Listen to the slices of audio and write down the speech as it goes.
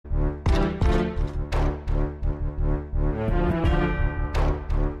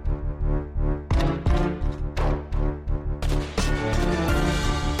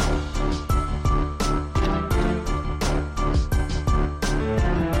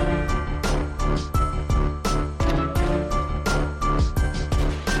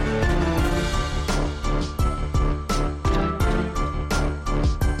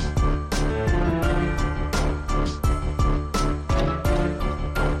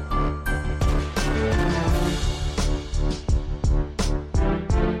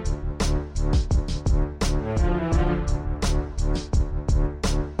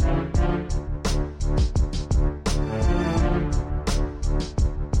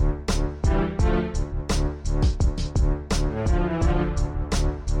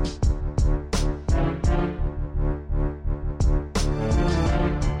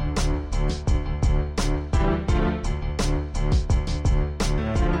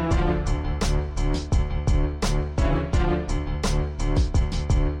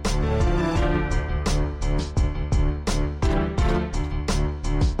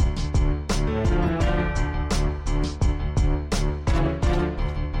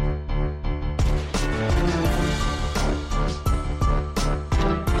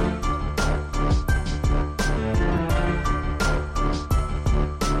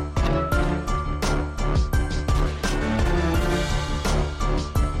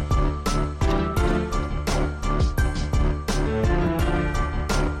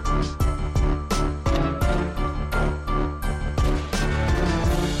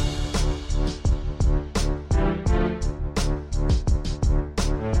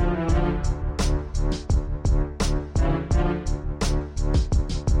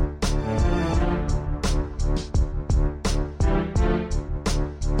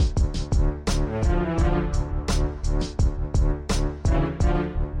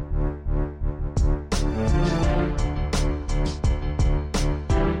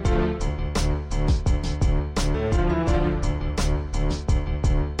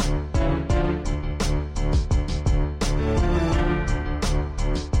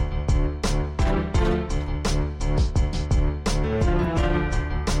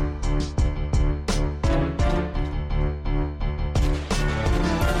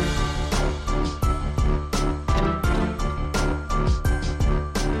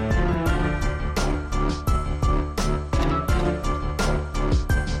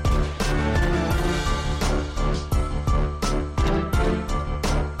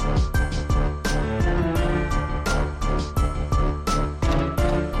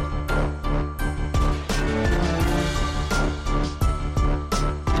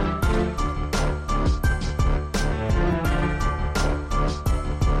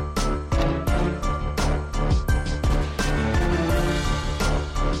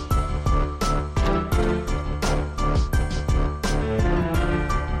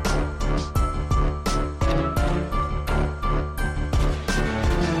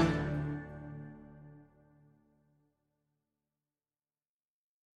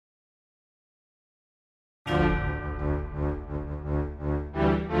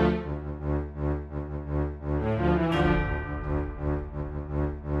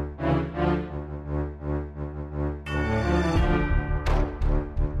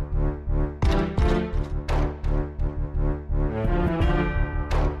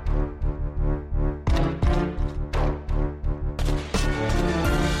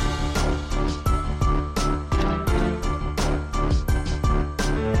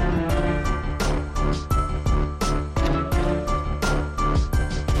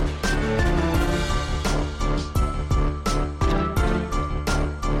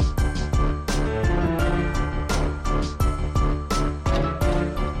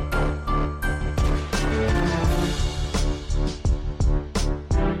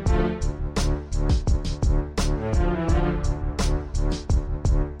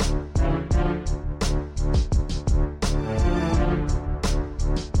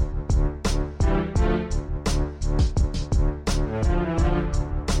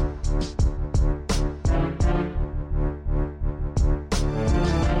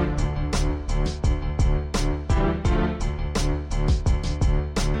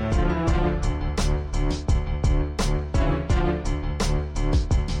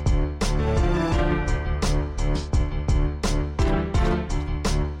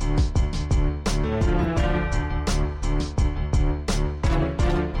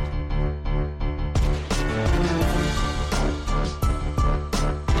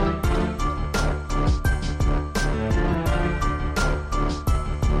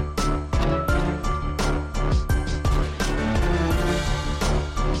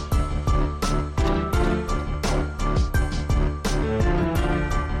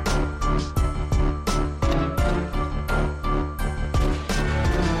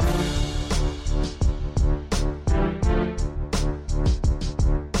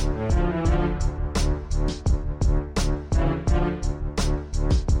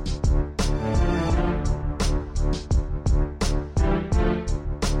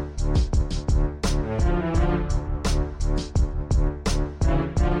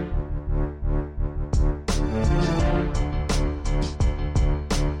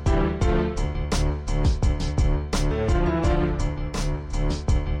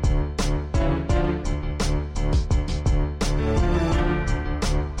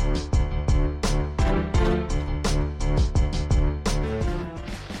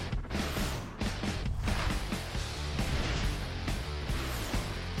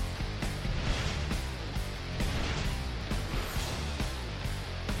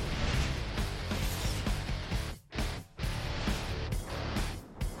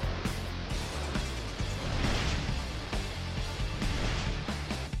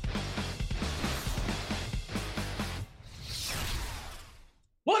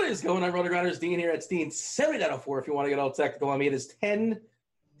What is going on, Grinders? Dean here at Dean 7904 if you want to get all technical on me. It is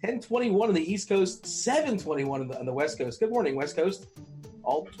 10:21 on the East Coast, 7:21 on the West Coast. Good morning, West Coast.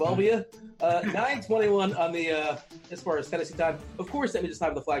 All 12 of you. 9:21 on the, as far as Tennessee time. Of course, that means it's time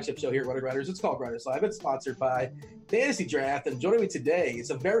for the flagship show here at Grinders. It's called GrindersLive. It's sponsored by FantasyDraft. And joining me today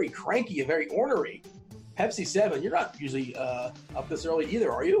is a very cranky, a very ornery Pepsi 7. You're not usually up this early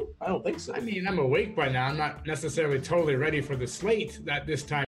either, are you? I don't think so. I mean, I'm awake by now. I'm not necessarily totally ready for the slate at this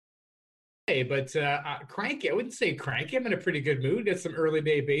time. But cranky, I wouldn't say cranky. I'm in a pretty good mood. Got some early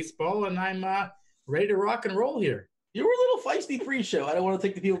day baseball, and I'm ready to rock and roll here. You were a little feisty pre-show. I don't want to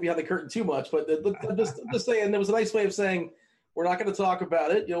take the people behind the curtain too much, but I'm just saying, there was a nice way of saying we're not going to talk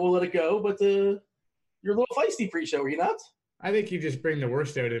about it. We'll let it go. But you're a little feisty pre-show, are you not? I think you just bring the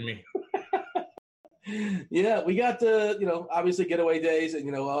worst out in me. Yeah, we got obviously getaway days,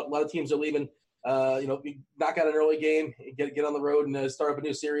 and a lot of teams are leaving. Knock out an early game, get on the road, and start up a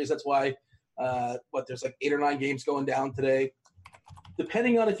new series. That's why there's like 8 or 9 games going down today.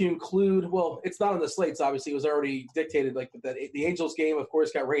 Depending on if you include, well, it's not on the slates. Obviously, it was already dictated. Like that, the Angels game, of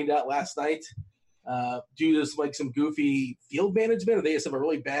course, got rained out last night due to like some goofy field management, or they just have a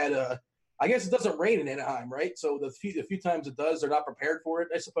really bad. I guess it doesn't rain in Anaheim, right? So the few times it does, they're not prepared for it,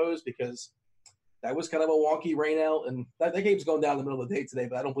 I suppose, because that was kind of a wonky rain out, and that game's going down in the middle of the day today,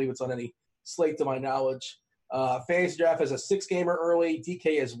 but I don't believe it's on any slate to my knowledge. FantasyDraft has a 6-gamer early,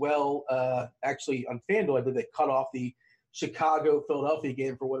 DK as well. Actually, on FanDuel, I believe they cut off the Chicago-Philadelphia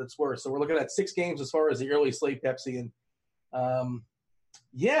game for what it's worth. So we're looking at 6 games as far as the early slate, Pepsi. And,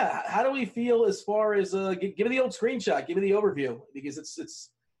 how do we feel as far as give me the old screenshot, give me the overview, because it's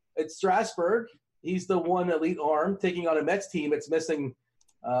Strasburg. He's the one elite arm taking on a Mets team. It's missing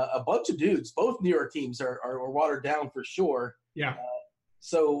a bunch of dudes. Both New York teams are watered down for sure. Yeah.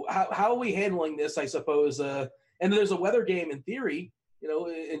 So how are we handling this, I suppose? And there's a weather game in theory,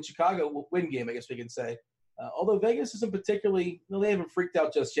 in Chicago, win game, I guess we can say. Although Vegas isn't particularly, they haven't freaked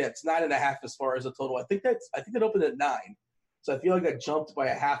out just yet. It's 9.5 as far as the total. I think that opened at 9. So I feel like that jumped by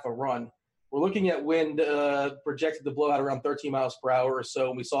a half a run. We're looking at wind projected to blow out around 13 miles per hour or so.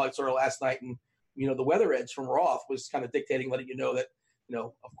 And we saw it sort of last night. And, the weather edge from Roth was kind of dictating, letting you know that,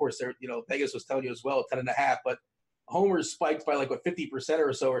 of course, Vegas was telling you as well, 10.5. But homers spiked by 50%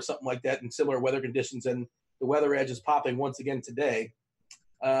 or so or something like that in similar weather conditions. And the weather edge is popping once again today.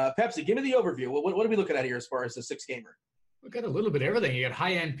 Pepsi, give me the overview. What are we looking at here as far as the 6-gamer? We got a little bit of everything. You got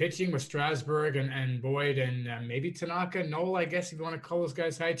high-end pitching with Strasburg and Boyd and maybe Tanaka, Nola, I guess, if you want to call those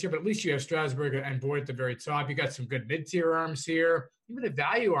guys high tier. But at least you have Strasburg and Boyd at the very top. You got some good mid-tier arms here. Even a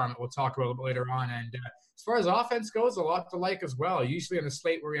value arm that we'll talk about a little bit later on. And as far as offense goes, a lot to like as well. Usually on a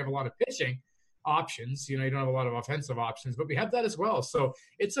slate where we have a lot of pitching options, you don't have a lot of offensive options, but we have that as well. So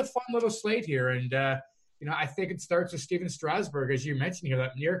it's a fun little slate here. And, I think it starts with Steven Strasburg, as you mentioned here.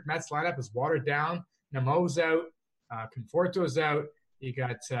 That New York Mets lineup is watered down. Namo's out. Conforto's out. You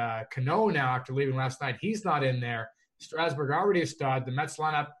got Cano now after leaving last night. He's not in there. Strasburg already a stud. The Mets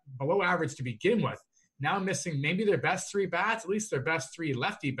lineup below average to begin with. Now missing maybe their best 3 bats, at least their best 3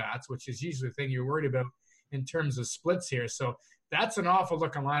 lefty bats, which is usually the thing you're worried about in terms of splits here. So that's an awful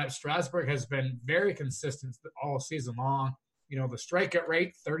looking lineup. Strasburg has been very consistent all season long. The strikeout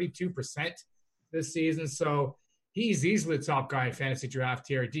rate, 32% this season. So he's easily the top guy in fantasy draft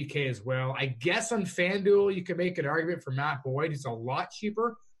here. DK as well. I guess on FanDuel, you can make an argument for Matt Boyd. He's a lot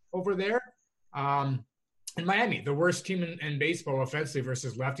cheaper over there. In Miami, the worst team in baseball offensively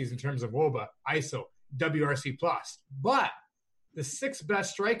versus lefties in terms of WOBA, ISO, WRC+. But the 6th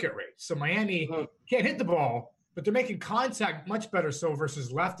best strikeout rate. So Miami can't hit the ball, but they're making contact much better so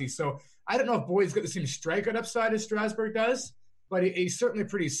versus lefties. So I don't know if Boyd's got the same strikeout upside as Strasburg does, but he's certainly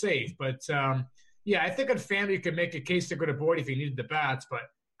pretty safe. But, I think on FanDuel you could make a case to go to Boyd if he needed the bats, but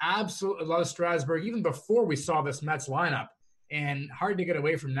absolutely love Strasburg even before we saw this Mets lineup, and hard to get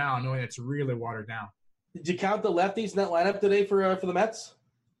away from now knowing it's really watered down. Did you count the lefties in that lineup today for the Mets?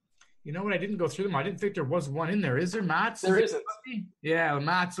 You know what? I didn't go through them. I didn't think there was one in there. Is there Matz? There isn't. Yeah,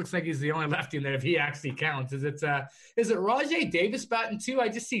 Matz looks like he's the only lefty in there if he actually counts. Is it Rajay Davis batting too? I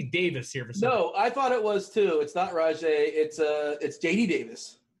just see Davis here for some. No, I thought it was too. It's not Rajay. It's J.D.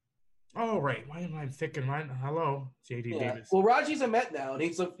 Davis. Oh, right. Why am I thinking? Hello, J.D. Davis. Well, Rajay's a Met now, and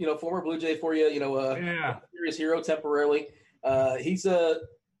he's a former Blue Jay for you. Serious hero temporarily. He's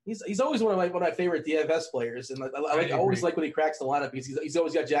always one of my favorite DFS players, and I always like when he cracks the lineup because he's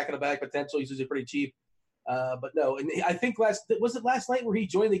always got jack in the bag potential. He's usually pretty cheap. But no, and I think last night where he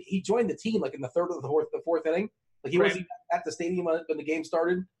joined the team like in the 3rd or the 4th inning. Like he wasn't at the stadium when the game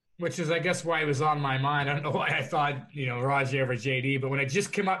started. Which is, I guess, why it was on my mind. I don't know why I thought, Rajay over JD, but when it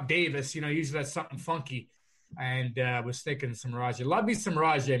just came up Davis, usually that's something funky and was thinking some Rajay. Love me some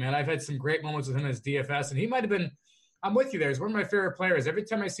Rajay, man. I've had some great moments with him as DFS, and he might have been – I'm with you there. He's one of my favorite players. Every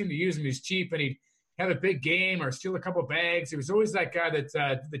time I seem to use him, he's cheap, and he'd have a big game or steal a couple bags. He was always that guy that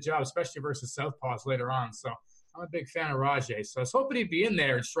did the job, especially versus Southpaws later on. So I'm a big fan of Rajay. So I was hoping he'd be in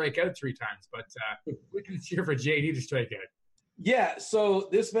there and strike out 3 times, but we can cheer for JD to strike out. Yeah, so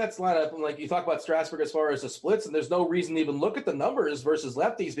this Mets lineup, like you talk about Strasburg as far as the splits, and there's no reason to even look at the numbers versus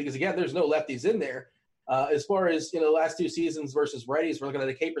lefties because, again, there's no lefties in there. As far as, the last 2 seasons versus righties, we're looking at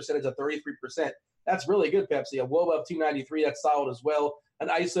a K percentage of 33%. That's really good, Pepsi. A WOBA of 293, that's solid as well. An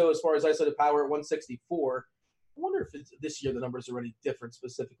ISO, as far as ISO to power, 164. I wonder if this year the numbers are already different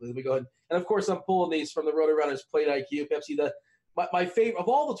specifically. Let me go ahead. And, of course, I'm pulling these from the Roto-Grinders Plate IQ. Pepsi, my favorite of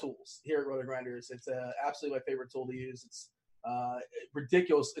all the tools here at Roto-Grinders, it's absolutely my favorite tool to use. It's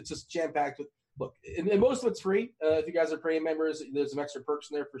ridiculous. It's just jam-packed with – look, and most of it's free. If you guys are premium members, there's some extra perks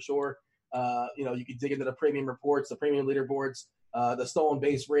in there for sure. You can dig into the premium reports, the premium leaderboards, the stolen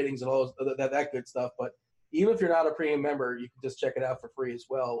base ratings, and all that good stuff. But even if you're not a premium member, you can just check it out for free as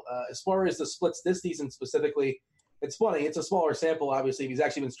well. As far as the splits this season specifically, it's funny. It's a smaller sample, obviously. He's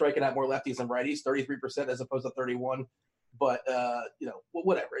actually been striking out more lefties than righties, 33% as opposed to 31%. But,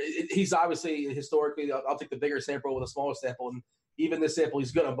 whatever. He's obviously historically, I'll take the bigger sample with a smaller sample. And even this sample,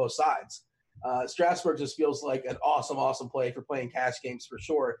 he's good on both sides. Strasburg just feels like an awesome play for playing cash games for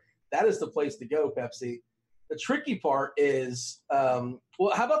sure. That is the place to go, Pepsi. The tricky part is, how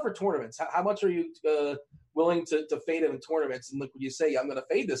about for tournaments? How much are you willing to fade him in tournaments? And look, when you say, I'm going to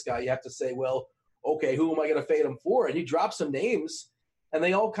fade this guy, you have to say, well, okay, who am I going to fade him for? And you drop some names, and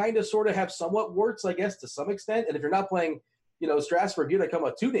they all kind of sort of have somewhat works, I guess, to some extent. And if you're not playing, Strasburg, you're going to come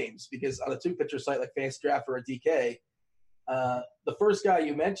with 2 names because on a 2-pitcher site like FantasyDraft or a DK, the first guy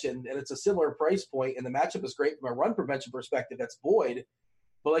you mentioned, and it's a similar price point, and the matchup is great from a run prevention perspective, that's Boyd.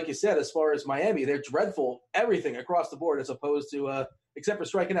 But like you said, as far as Miami, they're dreadful everything across the board as opposed to except for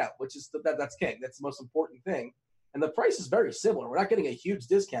striking out, which is that's king. That's the most important thing. And the price is very similar. We're not getting a huge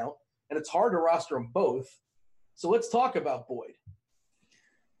discount, and it's hard to roster them both. So let's talk about Boyd.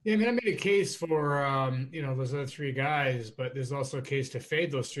 Yeah, I mean, I made a case for, those other 3 guys, but there's also a case to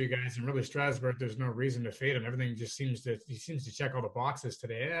fade those 3 guys. And really, Strasburg, there's no reason to fade him. Everything just seems to check all the boxes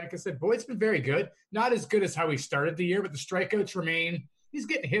today. And like I said, Boyd's been very good. Not as good as how he started the year, but the strikeouts remain. He's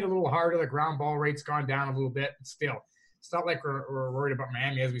getting hit a little harder. The ground ball rate's gone down a little bit. But still, it's not like we're worried about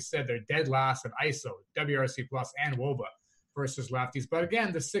Miami. As we said, they're dead last in ISO, WRC+, and WOBA versus lefties. But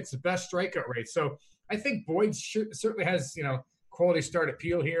again, the 6th best strikeout rate. So I think Boyd certainly has, quality start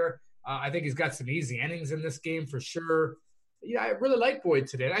appeal here. I think he's got some easy innings in this game for sure. Yeah, I really like Boyd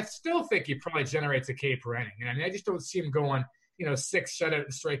today. I still think he probably generates a K per inning. I just don't see him going, 6 shutout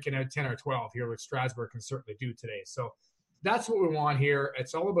and striking out 10 or 12 here, which Strasburg can certainly do today. So that's what we want here.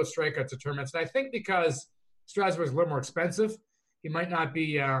 It's all about strikeouts at tournaments. And I think because Strasburg's a little more expensive, he might not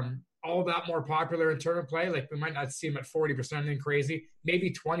be all that more popular in tournament play. Like we might not see him at 40% anything crazy. Maybe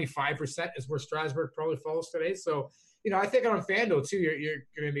 25% is where Strasburg probably falls today. So, I think on FanDuel, too, you're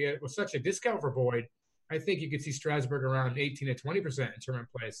going to be with such a discount for Boyd. I think you could see Strasburg around 18 to 20% in tournament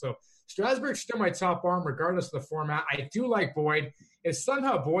play. So Strasburg's still my top arm, regardless of the format. I do like Boyd. If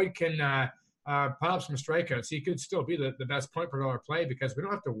somehow Boyd can put up some strikeouts, he could still be the best point per dollar play because we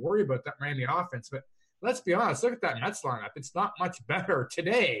don't have to worry about that Miami offense. But let's be honest, look at that Mets lineup. It's not much better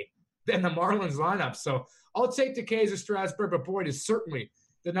today than the Marlins lineup. So I'll take the K's of Strasburg, but Boyd is certainly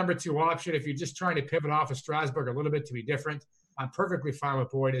the number 2 option. If you're just trying to pivot off of Strasburg a little bit to be different, I'm perfectly fine with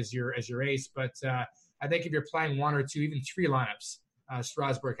Boyd as your ace. But I think if you're playing 1 or 2, even 3 lineups,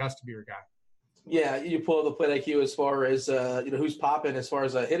 Strasburg has to be your guy. Yeah, you pull the plate IQ as far as who's popping as far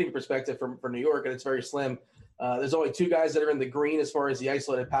as a hitting perspective for New York, and it's very slim. There's only 2 guys that are in the green as far as the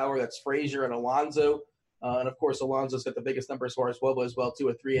isolated power. That's Frazier and Alonso. And, of course, Alonso's got the biggest number as far as WOBA as well, too,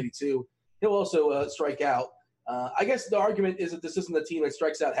 at 382. He'll also strike out. I guess the argument is that this isn't a team that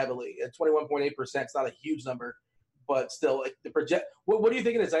strikes out heavily. At 21.8%, it's not a huge number, but still, like the project. What do you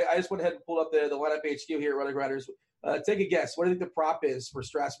think it is? I just went ahead and pulled up the lineup HQ here at Running Grinders. Take a guess. What do you think the prop is for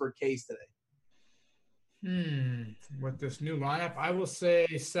Strasburg K's today? With this new lineup, I will say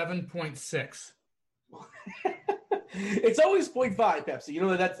 7.6. It's always 0.5,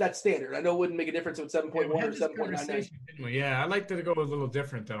 Pepsi. That's standard. I know it wouldn't make a difference if it's 7.1 or 7.99. Yeah, I'd like to go a little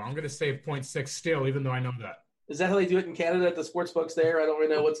different, though. I'm going to say 0.6 still, even though I know that. Is that how they do it in Canada at the sports books there? I don't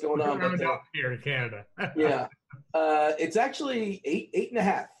really know what's going on. But, here in Canada. Yeah. It's actually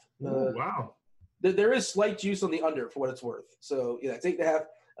 8.5. Wow. There is slight juice on the under for what it's worth. So, yeah, it's 8.5.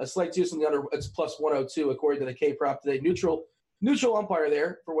 A slight juice on the under. It's plus 102 according to the K prop today. Neutral umpire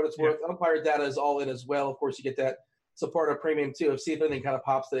there for what it's worth. Umpire data is all in as well. Of course, you get that. It's a part of premium too. See if anything kind of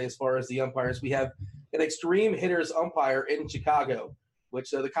pops today as far as the umpires. We have an extreme hitters umpire in Chicago,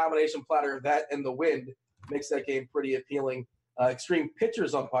 which the combination platter of that and the wind makes that game pretty appealing. Extreme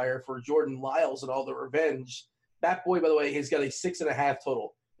pitchers umpire for Jordan Lyles and all the revenge. Bat Boy, by the way, he's got a 6.5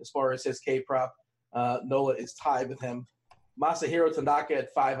 total as far as his K prop. Nola is tied with him. Masahiro Tanaka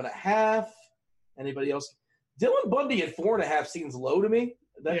at 5.5. Anybody else? Dylan Bundy at 4.5 seems low to me.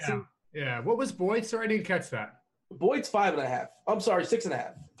 Yeah. What was Boyd? Sorry, I didn't catch that. Boyd's 5.5. I'm sorry,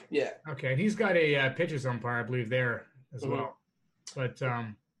 6.5. Yeah. Okay, and he's got a pitcher's umpire, I believe, there as well. But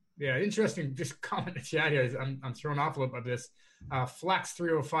yeah, interesting. Just comment in the chat here. I'm thrown off a little bit of this.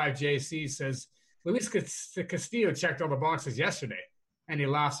 Flax305 JC says Luis Castillo checked all the boxes yesterday, and he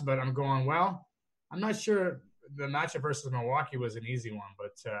laughs about it. I'm going, well, I'm not sure the matchup versus Milwaukee was an easy one,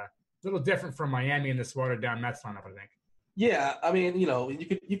 but a little different from Miami in this watered down Mets lineup, I think. Yeah, I mean,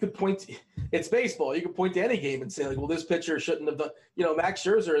 you could point. It's baseball. You could point to any game and say, like, well, this pitcher shouldn't have done. Max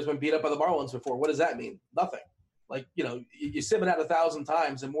Scherzer has been beat up by the Marlins before. What does that mean? Nothing. Like, you sim it out 1,000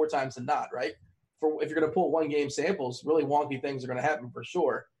 times and more times than not, right? If you're going to pull one game samples, really wonky things are going to happen for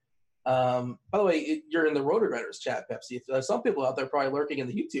sure. By the way, you're in the RotoGrinders chat, Pepsi. Some people out there probably lurking in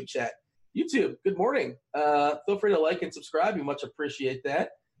the YouTube chat. YouTube, good morning. Feel free to like and subscribe. We much appreciate that.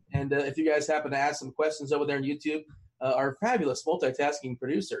 And if you guys happen to ask some questions over there on YouTube, our fabulous multitasking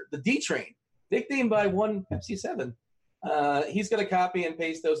producer, the D-Train, nicknamed by one Pepsi7, he's going to copy and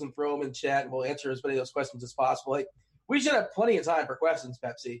paste those and throw them in chat, and we'll answer as many of those questions as possible. Like, we should have plenty of time for questions,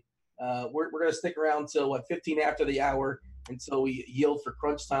 Pepsi. We're going to stick around till 15 after the hour until we yield for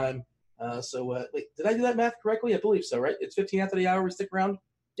crunch time. Wait, did I do that math correctly? I believe so, right? It's 15 after the hour. We stick around.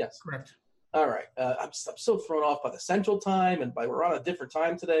 Yes, correct. All right. I'm so thrown off by the Central Time and we're on a different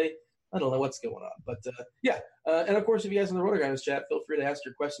time today. I don't know what's going on, but and of course, if you guys in the RotoGrinders chat, feel free to ask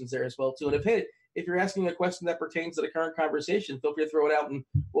your questions there as well too. And if you're asking a question that pertains to the current conversation, feel free to throw it out, and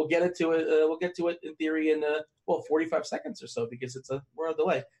we'll get to it in theory in 45 seconds or so, because we're on a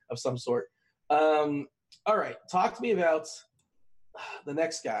delay of some sort. All right, talk to me about the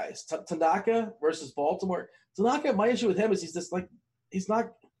next guys. Tanaka versus Baltimore. Tanaka, my issue with him is he's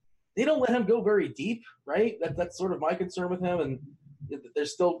not. They don't let him go very deep, right? That's sort of my concern with him, and they're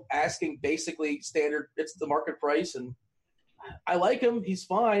still asking basically standard. It's the market price, and I like him. He's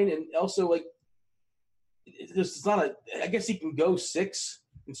fine, and also it's not I guess he can go 6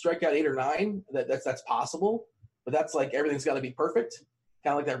 and strike out 8 or 9. That's possible, but that's like everything's got to be perfect,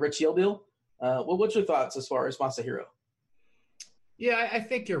 kind of like that Rich Hill deal. What's your thoughts as far as Masahiro? Yeah, I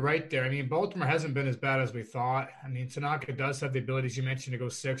think you're right there. I mean, Baltimore hasn't been as bad as we thought. I mean, Tanaka does have the abilities you mentioned to go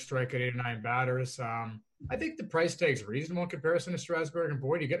 6, strike at 8 or 9 batters. I think the price tag's reasonable in comparison to Strasburg and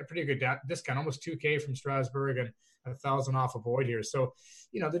Boyd. You get a pretty good discount, almost $2,000 from Strasburg and $1,000 off of Boyd here. So,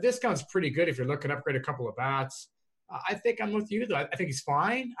 the discount's pretty good if you're looking to upgrade a couple of bats. I think I'm with you, though. I think he's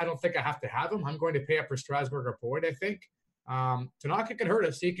fine. I don't think I have to have him. I'm going to pay up for Strasburg or Boyd, I think. Tanaka can hurt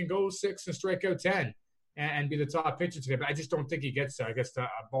us. He can go 6 and strike out 10. And be the top pitcher today, but I just don't think he gets there. I guess the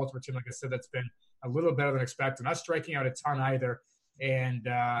Baltimore team, like I said, that's been a little better than expected. Not striking out a ton either. And,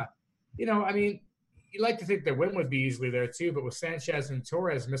 I mean, you like to think the win would be easily there too, but with Sanchez and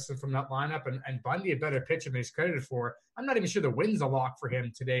Torres missing from that lineup and Bundy a better pitcher than he's credited for, I'm not even sure the win's a lock for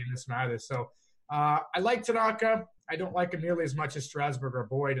him today in this matter. So I like Tanaka. I don't like him nearly as much as Strasburg or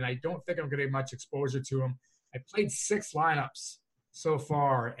Boyd, and I don't think I'm going to get much exposure to him. I played 6 lineups so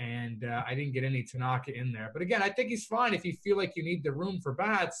far, and I didn't get any Tanaka in there. But again, I think he's fine if you feel like you need the room for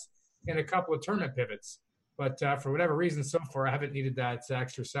bats and a couple of tournament pivots. But for whatever reason, so far, I haven't needed that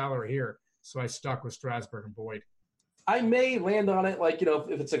extra salary here, so I stuck with Strasburg and Boyd. I may land on it,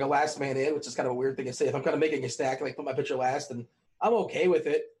 if it's like a last man in, which is kind of a weird thing to say. If I'm kind of making a stack, put my pitcher last, and I'm okay with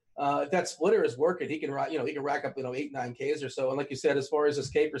it. If that splitter is working, he can rack up 8, 9 Ks or so. And like you said, as far as his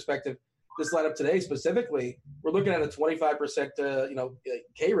K perspective, this lineup today specifically, we're looking at a 25%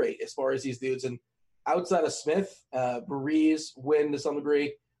 K rate as far as these dudes. And outside of Smith, Breeze, Wynn to some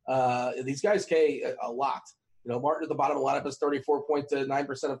degree, these guys K a lot. Martin at the bottom of the lineup is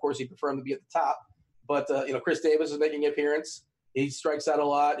 34.9%. Of course, he'd prefer him to be at the top. But, Chris Davis is making an appearance. He strikes out a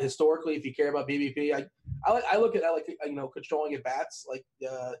lot. Historically, if you care about BBP, I look at controlling at bats.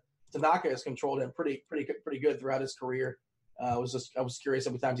 Tanaka has controlled him pretty good throughout his career. I was curious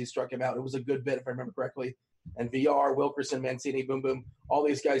how many times he struck him out. It was a good bit, if I remember correctly. And VR, Wilkerson, Mancini, Boom Boom, all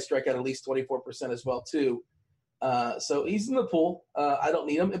these guys strike out at least 24% as well too. So he's in the pool. I don't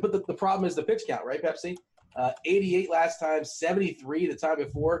need him. But the problem is the pitch count, right, Pepsi? 88 last time, 73 the time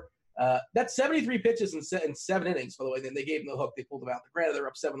before. That's 73 pitches in 7 innings, by the way. Then they gave him the hook. They pulled him out. Granted, they're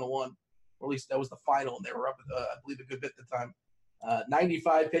up 7-1, or at least that was the final, and they were up, I believe, a good bit at the time.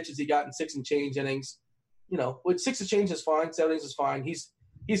 95 pitches he got in 6 and change innings. With 6 and change is fine. 7 innings is fine. He's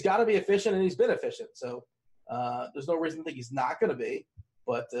he's got to be efficient, and he's been efficient. So there's no reason to think he's not going to be.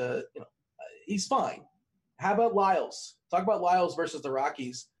 But, he's fine. How about Lyles? Talk about Lyles versus the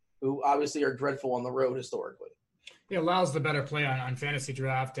Rockies, who obviously are dreadful on the road historically. Yeah, Lyle's the better play on fantasy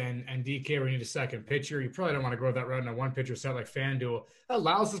draft, and DK, we need a second pitcher. You probably don't want to go that route in a one-pitcher set like FanDuel.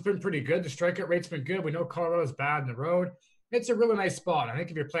 Lyles has been pretty good. The strikeout rate's been good. We know Colorado's bad on the road. It's a really nice spot. I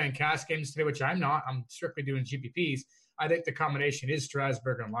think if you're playing cash games today, which I'm not, I'm strictly doing GPPs, I think the combination is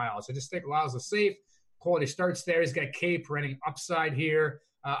Strasburg and Lyles. I just think Lyles is safe. Quality starts there. He's got K running upside here.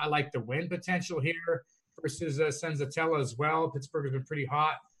 I like the win potential here versus Senzatella as well. Pittsburgh has been pretty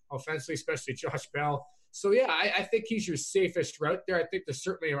hot offensively, especially Josh Bell. So, yeah, I think he's your safest route there. I think there's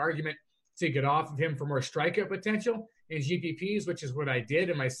certainly an argument to get off of him for more strikeout potential in GPPs, which is what I did.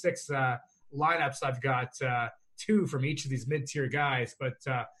 In my 6 lineups, I've got 2 from each of these mid-tier guys. But,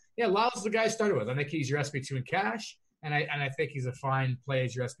 yeah, Lyles is the guy I started with. I think he's your SP2 in cash, and I think he's a fine play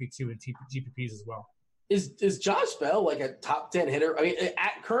as your SP2 in GPPs as well. Is Josh Bell like a top 10 hitter? I mean,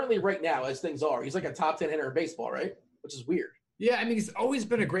 currently right now, as things are, he's like a top 10 hitter in baseball, right? Which is weird. Yeah, I mean, he's always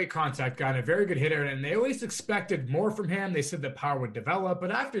been a great contact guy and a very good hitter, and they always expected more from him. They said the power would develop,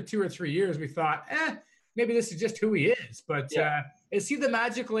 but after 2 or 3 years, we thought, maybe this is just who he is. But is he the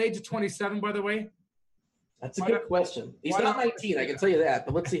magical age of 27, by the way? That's a good question. He's not 19, I can tell you that,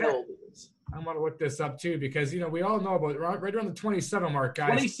 but let's see how old he is. I'm going to look this up, too, because, we all know about right around the 27 mark,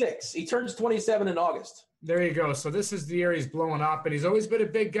 guys. 26. He turns 27 in August. There you go. So this is the year he's blowing up, and he's always been a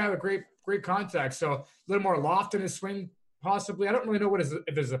big guy with great contact. So a little more loft in his swing, possibly. I don't really know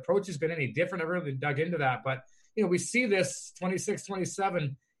if his approach has been any different. I've really dug into that. But, we see this 26,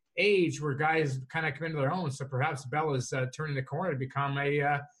 27 age where guys kind of come into their own. So perhaps Bell is turning the corner to become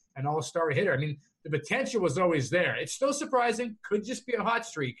an all-star hitter. I mean, the potential was always there. It's still surprising. Could just be a hot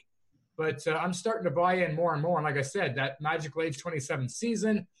streak. But I'm starting to buy in more and more. And like I said, that magical age 27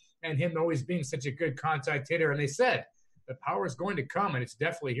 season and him always being such a good contact hitter. And they said the power is going to come, and it's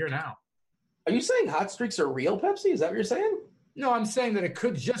definitely here now. Are you saying hot streaks are real, Pepsi? Is that what you're saying? No, I'm saying that it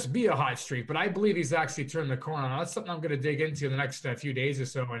could just be a hot streak, but I believe he's actually turned the corner. Now, that's something I'm going to dig into in the next few days or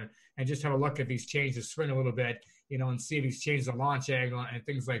so and just have a look if he's changed his swing a little bit, and see if he's changed the launch angle and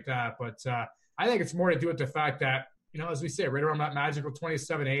things like that. But I think it's more to do with the fact that, as we say, right around that magical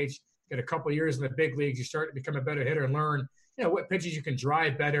 27 age, get a couple of years in the big leagues, you start to become a better hitter and learn, what pitches you can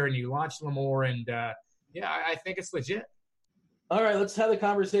drive better and you launch a little more. And, I think it's legit. All right, let's have the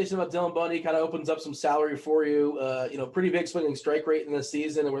conversation about Dylan Bundy. Kind of opens up some salary for you. Pretty big swinging strike rate in this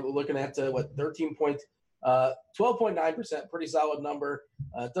season, and we're looking at 12.9%, pretty solid number.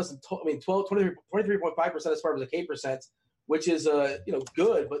 23.5% as far as the K percent, which is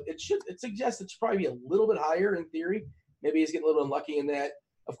good, but it suggests it should probably be a little bit higher in theory. Maybe he's getting a little unlucky in that.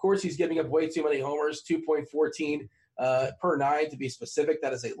 Of course, he's giving up way too many homers, 2.14 per 9 to be specific.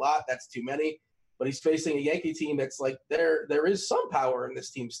 That is a lot. That's too many. But he's facing a Yankee team that's like there is some power in this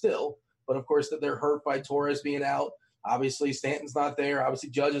team still. But, of course, that they're hurt by Torres being out. Obviously, Stanton's not there. Obviously,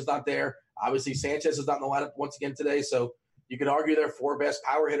 Judge is not there. Obviously, Sanchez is not in the lineup once again today. So you could argue their 4 best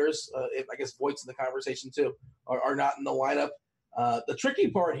power hitters, I guess Voigt's in the conversation too, are not in the lineup. The tricky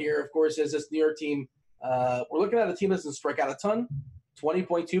part here, of course, is this New York team. We're looking at a team that doesn't strike out a ton.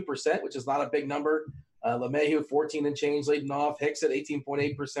 20.2%, which is not a big number. LeMahieu, 14 and change leading off. Hicks at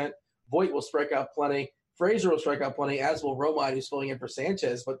 18.8%. Voigt will strike out plenty. Frazier will strike out plenty, as will Romine, who's filling in for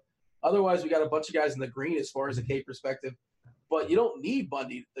Sanchez. But otherwise, we got a bunch of guys in the green as far as a K perspective. But you don't need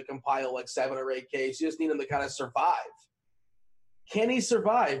Bundy to compile like 7 or 8 Ks. You just need him to kind of survive. Can he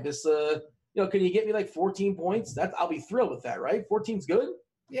survive this? Can you get me like 14 points? I'll be thrilled with that, right? 14's good.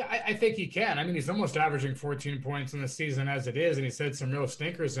 Yeah, I think he can. I mean, he's almost averaging 14 points in the season as it is, and he's had some real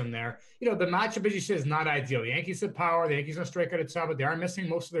stinkers in there. The matchup, as you said, is not ideal. The Yankees have power. The Yankees don't strike out a ton, but they are missing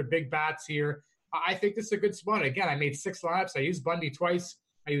most of their big bats here. I think this is a good spot. Again, I made 6 lineups. I used Bundy twice.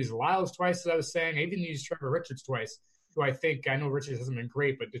 I used Lyles twice, as I was saying. I even used Trevor Richards twice, who I know Richards hasn't been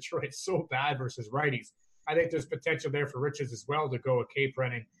great, but Detroit's so bad versus righties. I think there's potential there for Richards as well to go a Cape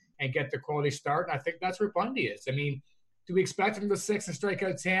running and get the quality start. And I think that's where Bundy is. I mean, do we expect him to 6 and strike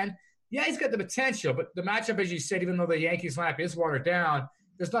out 10? Yeah, he's got the potential, but the matchup, as you said, even though the Yankees lineup is watered down,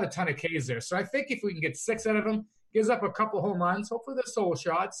 there's not a ton of Ks there. So I think if we can get 6 out of him, gives up a couple home runs, hopefully they're solo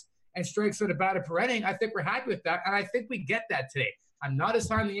shots, and strikes out a batter per inning, I think we're happy with that. And I think we get that today. I'm not as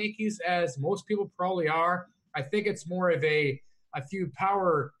high on the Yankees as most people probably are. I think it's more of a few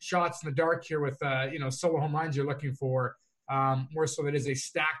power shots in the dark here with, solo home runs you're looking for, more so that is a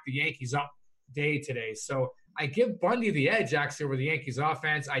stack the Yankees up day today. So I give Bundy the edge, actually, over the Yankees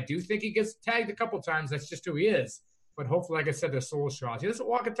offense. I do think he gets tagged a couple times. That's just who he is. But hopefully, like I said, they're solo shots. He doesn't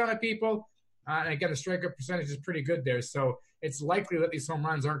walk a ton of people. And again, the strikeout percentage is pretty good there. So it's likely that these home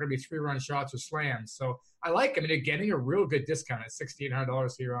runs aren't going to be 3-run shots or slams. So I like him. And they're getting a real good discount at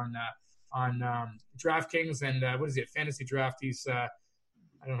 $6,800 here on DraftKings. And what is it? FantasyDraft. He's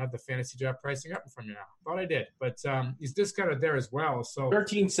I don't have the FantasyDraft pricing up in front of me now. Thought I did. But he's discounted there as well. So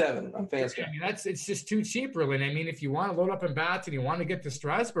 13.7 on FantasyDraft. I mean, it's just too cheap, really. I mean, if you want to load up in bats and you want to get to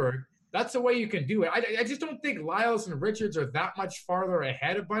Strasburg, that's the way you can do it. I just don't think Lyles and Richards are that much farther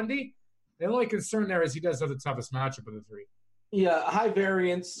ahead of Bundy. The only concern there is he does have the toughest matchup of the three. Yeah, high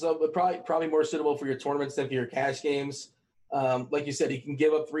variance, so probably more suitable for your tournaments than for your cash games. Like you said, he can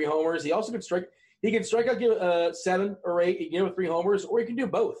give up 3 homers. He also can strike. He can strike out 7 or 8. He can give up 3 homers, or he can do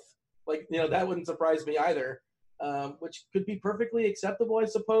both. Like, that wouldn't surprise me either, which could be perfectly acceptable, I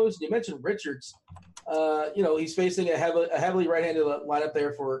suppose. You mentioned Richards. He's facing a heavily right-handed lineup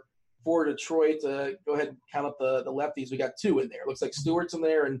there for Detroit. Go ahead and count up the lefties. We got 2 in there. Looks like Stewart's in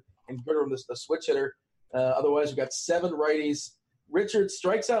there and Grinder, the switch hitter. Otherwise, we've got 7 righties. Richards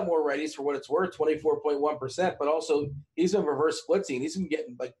strikes out more righties for what it's worth, 24.1%, but also he's been reverse splitsing. He's been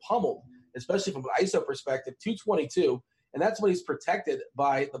getting pummeled, especially from an ISO perspective, 222, and that's when he's protected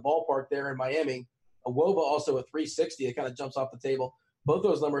by the ballpark there in Miami. A WOBA also a 360. It kind of jumps off the table. Both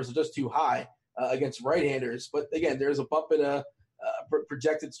those numbers are just too high against right-handers. But again, there's a bump in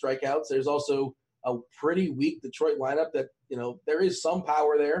projected strikeouts. There's also a pretty weak Detroit lineup that, there is some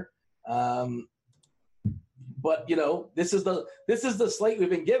power there. But this is the slate we've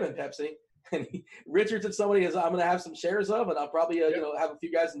been given, Pepsi. And Richards is somebody I'm going to have some shares of, and I'll probably have a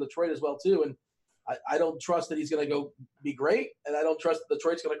few guys in Detroit as well too. And I don't trust that he's going to go be great, and I don't trust that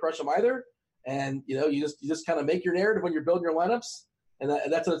Detroit's going to crush him either. And you just kind of make your narrative when you're building your lineups, and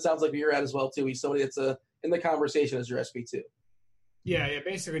that's what it sounds like you're at as well too. He's somebody that's in the conversation as your SP2. Yeah,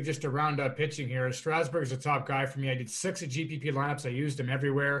 basically just to round up pitching here, Strasburg's a top guy for me. I did 6 at GPP lineups. I used him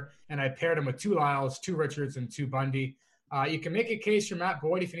everywhere, and I paired him with 2 Lyles, 2 Richards, and 2 Bundy. You can make a case for Matt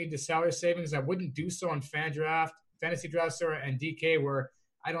Boyd if you need the salary savings. I wouldn't do so on FanDraft, FantasyDraft, and DK, where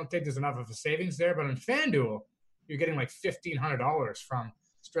I don't think there's enough of a savings there. But on FanDuel, you're getting like $1,500 from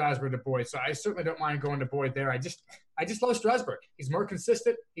Strasburg to Boyd. So I certainly don't mind going to Boyd there. I just love Strasburg. He's more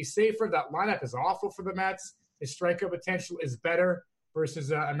consistent. He's safer. That lineup is awful for the Mets. His strikeout potential is better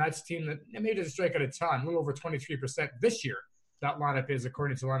versus a Mets team that maybe doesn't strike out a ton, a little over 23% this year. That lineup is,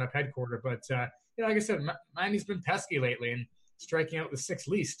 according to lineup headquarter. But, like I said, Miami's been pesky lately and striking out the 6th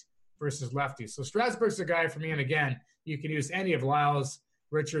least versus lefties. So Strasburg's the guy for me. And, again, you can use any of Lyles,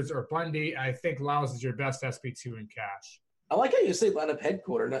 Richards, or Bundy. I think Lyles is your best SP2 in cash. I like how you say lineup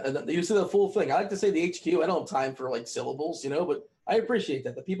headquarter. You say the full thing. I like to say the HQ. I don't have time for, syllables, but I appreciate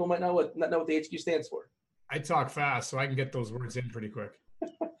that. The people might not know what the HQ stands for. I talk fast, so I can get those words in pretty quick.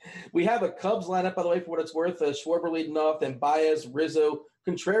 We have a Cubs lineup, by the way, for what it's worth. Schwarber leading off, then Baez, Rizzo.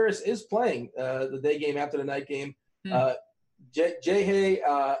 Contreras is playing the day game after the night game. Jehey,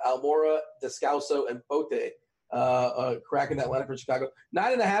 Almora, Descalso, and Bote cracking that lineup for Chicago.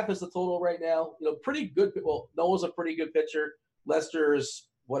 9.5 is the total right now. Pretty good. Well, Noah's a pretty good pitcher. Lester's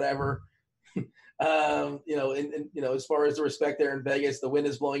whatever. As far as the respect there in Vegas, the wind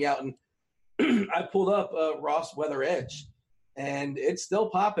is blowing out, and I pulled up Ross Weather Edge, and it's still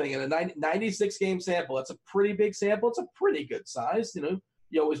popping in a 96-game sample. That's a pretty big sample. It's a pretty good size. You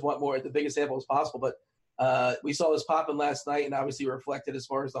always want more at the biggest sample as possible. But we saw this popping last night, and obviously reflected as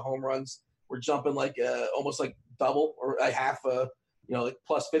far as the home runs. We're jumping almost like double or a half,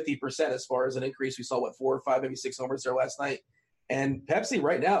 plus 50% as far as an increase. We saw, 4 or 5, maybe 6 homers there last night. And Pepsi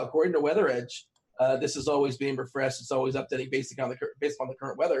right now, according to Weather Edge, this is always being refreshed. It's always updating based on the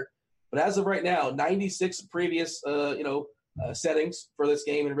current weather. But as of right now, 96 previous, settings for this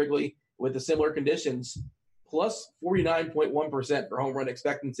game in Wrigley with the similar conditions, plus 49.1% for home run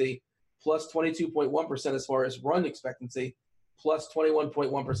expectancy, plus 22.1% as far as run expectancy, plus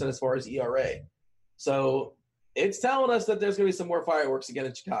 21.1% as far as ERA. So it's telling us that there's going to be some more fireworks again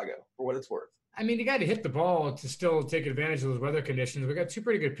in Chicago, for what it's worth. I mean, you got to hit the ball to still take advantage of those weather conditions. We got 2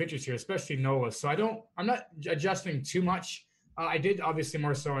 pretty good pitchers here, especially Nola. So I'm not adjusting too much. I did obviously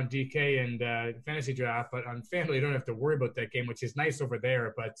more so on DK and Fantasy Draft, but on FanDuel, you don't have to worry about that game, which is nice over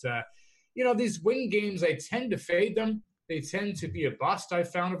there. But, these win games, I tend to fade them. They tend to be a bust,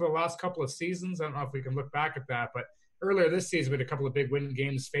 I've found, over the last couple of seasons. I don't know if we can look back at that, but earlier this season, we had a couple of big win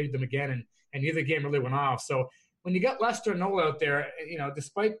games, faded them again, and neither game really went off. So when you got Lester and Nola out there,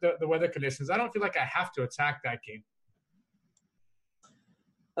 despite the weather conditions, I don't feel like I have to attack that game.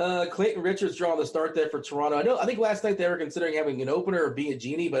 Clayton Richards drawing the start there for Toronto. I think last night they were considering having an opener or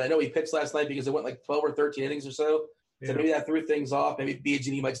Biagini, but I know he pitched last night because it went 12 or 13 innings or so. Yeah. So maybe that threw things off. Maybe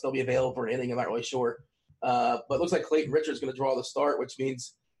Biagini might still be available for an inning. I'm not really sure. But it looks like Clayton Richards is going to draw the start, which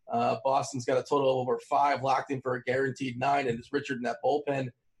means Boston's got a total of over 5 locked in for a guaranteed 9, and it's Richard in that bullpen.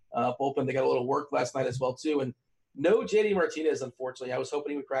 They got a little work last night as well, too. And no JD Martinez, unfortunately. I was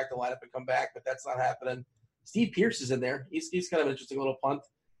hoping he would crack the lineup and come back, but that's not happening. Steve Pearce is in there. He's kind of an interesting little punt.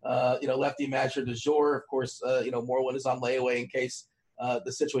 Lefty manager du jour. Of course, Moreland is on layaway in case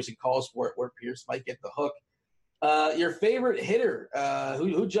the situation calls for it, where Pearce might get the hook. Your favorite hitter,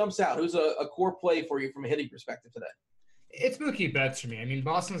 who jumps out? Who's a core play for you from a hitting perspective today? It's Mookie Betts for me. I mean,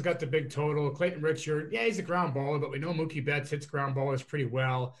 Boston's got the big total. Clayton Richard, yeah, he's a ground baller, but we know Mookie Betts hits ground ballers pretty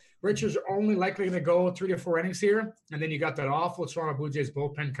well. Richard's only likely going to go 3 to 4 innings here, and then you got that awful Toronto Blue Jays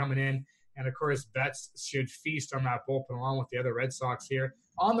bullpen coming in, and of course, Betts should feast on that bullpen along with the other Red Sox here.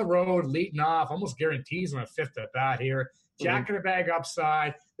 On the road, leading off, almost guarantees on a 5th at bat here. Jack in the bag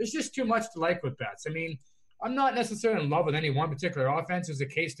upside. There's just too much to like with Betts. I mean, I'm not necessarily in love with any one particular offense. There's a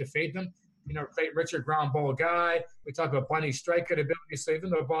case to fade them. Clayton Richard, ground ball guy. We talk about Bunny strikeout ability. So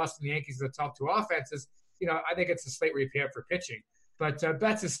even though Boston Yankees are the top 2 offenses, I think it's a slate where you pay up for pitching. But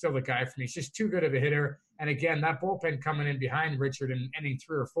Betts is still the guy for me. He's just too good of a hitter. And again, that bullpen coming in behind Richard and ending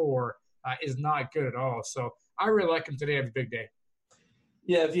 3 or 4 is not good at all. So I really like him today. Have a big day.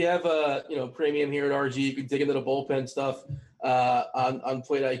 Yeah, if you have a premium here at RG, you can dig into the bullpen stuff on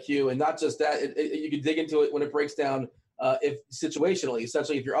Plate IQ, and not just that. You can dig into it when it breaks down. If situationally,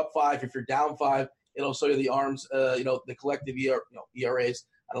 essentially, if you're up 5, if you're down 5, it'll show you the arms, the collective ERAs.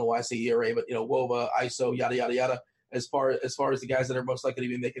 I don't know why I say ERA, but WOBA, ISO, yada yada yada. As far as the guys that are most likely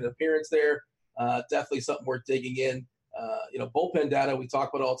to be making an appearance there, definitely something worth digging in. Bullpen data we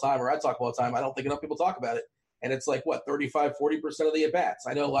talk about all the time, or I talk about all the time. I don't think enough people talk about it, and it's like 35-40% of the at bats.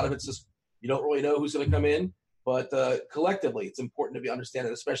 I know a lot of it's just you don't really know who's going to come in, but collectively, it's important to be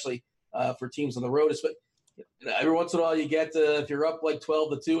understanding, especially for teams on the road. Every once in a while, you get if you're up like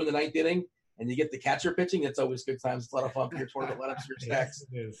 12-2 in the 9th inning, and you get the catcher pitching. It's always good times. It's a lot of fun for your tournament lineups, your stacks.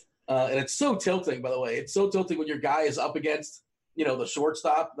 Yes, it is. And it's so tilting, by the way. It's so tilting when your guy is up against the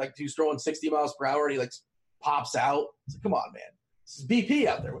shortstop, like who's throwing 60 miles per hour, and he pops out. It's like, come on, man. This is BP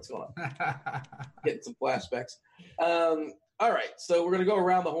out there. What's going on? Getting some flashbacks. All right, so we're going to go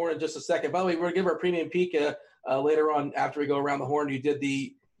around the horn in just a second. By the way, we're going to give our premium peek later on after we go around the horn. You did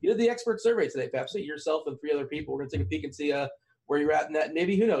the expert survey today, Pepsi, yourself and 3 other people. We're going to take a peek and see where you're at in that.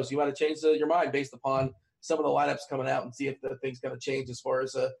 Maybe, who knows, you might have changed your mind based upon some of the lineups coming out and see if the thing's going to change as far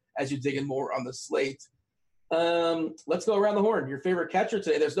as you dig in more on the slate. Let's go around the horn. Your favorite catcher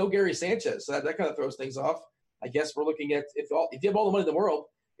today. There's no Gary Sanchez, so that kind of throws things off. I guess we're looking at, if you have all the money in the world,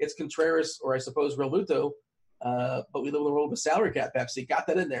 it's Contreras or I suppose Real Muto. But we live in the world of a salary cap, Pepsi. Got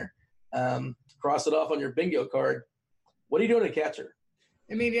that in there. Cross it off on your bingo card. What are you doing at catcher?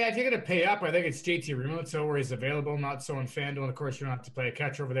 I mean, yeah, if you're going to pay up, I think it's JT Realmuto where he's available, not so in FanDuel. And, of course, you don't have to play a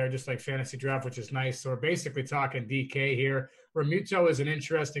catcher over there, just like FantasyDraft, which is nice. So we're basically talking DK here. Realmuto is an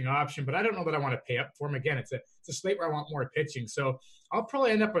interesting option, but I don't know that I want to pay up for him. Again, it's a slate where I want more pitching. So I'll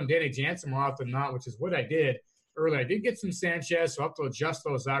probably end up on Danny Jansen more often than not, which is what I did earlier. I did get some Sanchez, so I'll have to adjust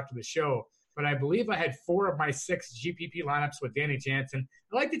those after the show. But I believe I had 4 of my 6 GPP lineups with Danny Jansen.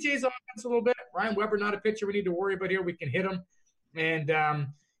 I like the Jays offense a little bit. Ryan Weber, not a pitcher we need to worry about here. We can hit him. And,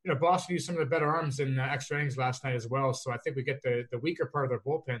 Boston used some of the better arms in extra innings last night as well. So I think we get the weaker part of their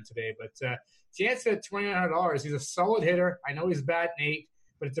bullpen today. But Jansen at $2,900. He's a solid hitter. I know he's batting 8,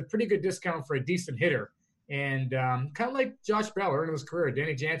 but it's a pretty good discount for a decent hitter. And kind of like Josh Bell early in his career,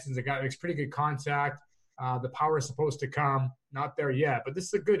 Danny Jansen's a guy that makes pretty good contact. The power is supposed to come. Not there yet. But this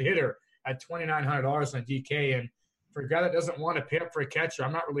is a good hitter at $2,900 on DK. And for a guy that doesn't want to pay up for a catcher,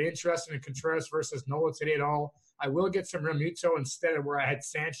 I'm not really interested in Contreras versus Nola today at all. I will get some Realmuto instead of where I had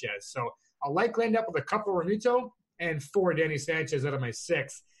Sanchez. So I'll likely end up with a couple Realmuto and 4 Danny Sanchez out of my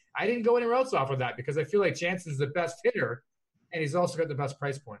 6. I didn't go anywhere else off of that because I feel like Jansen's the best hitter, and he's also got the best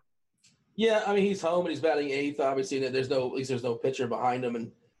price point. Yeah, I mean, he's home and he's batting 8th. Obviously, there's no pitcher behind him.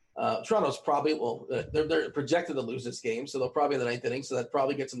 And Toronto's probably, they're projected to lose this game, so they'll probably in the 9th inning. So that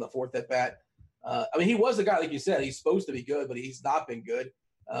probably gets him the 4th at bat. I mean, he was a guy, like you said, he's supposed to be good, but he's not been good.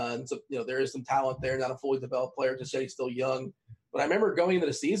 And so, there is some talent there, not a fully developed player, just yet he's still young. But I remember going into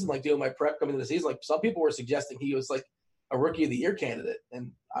the season, doing my prep coming into the season, some people were suggesting he was like a rookie of the year candidate.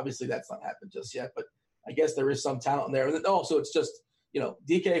 And obviously that's not happened just yet, but I guess there is some talent in there. And then also it's just,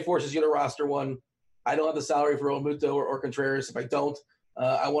 DK forces you to roster one. I don't have the salary for Realmuto or Contreras. If I don't,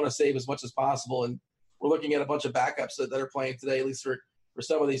 I want to save as much as possible. And we're looking at a bunch of backups that are playing today, at least for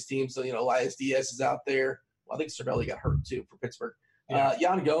some of these teams. So, Elias Diaz is out there. Well, I think Cervelli got hurt too for Pittsburgh. Yeah.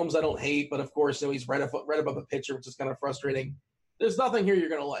 Yan Gomes, I don't hate, but of course, he's right above the pitcher, which is kind of frustrating. There's nothing here you're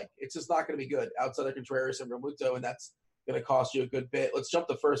going to like. It's just not going to be good outside of Contreras and Realmuto, and that's going to cost you a good bit. Let's jump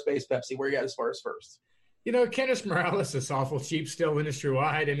to first base, Pepsi. Where you at as far as first? Kenneth Morales is awful cheap still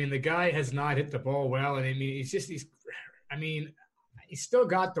industry-wide. I mean, the guy has not hit the ball well. And I mean, he's still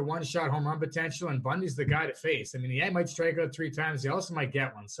got the one-shot home run potential, and Bundy's the guy to face. I mean, he might strike out 3 times. He also might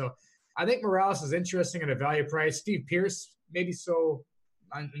get one. So I think Morales is interesting at a value price. Steve Pearce, maybe so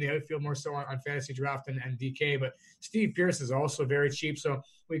on the outfield, more so on fantasy draft and DK, but Steve Pearce is also very cheap. So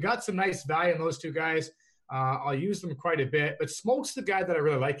we got some nice value in those two guys. I'll use them quite a bit, but Smoke's the guy that I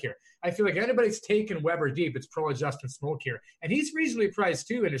really like here. I feel like anybody's taken Weber deep, it's probably Justin Smoke here. And he's reasonably priced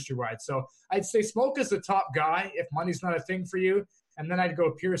too, industry-wide. So I'd say Smoke is the top guy if money's not a thing for you. And then I'd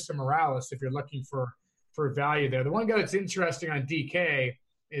go Pearce and Morales if you're looking for value there. The one guy that's interesting on DK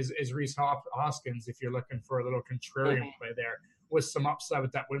is Rhys Hoskins if you're looking for a little contrarian play there with some upside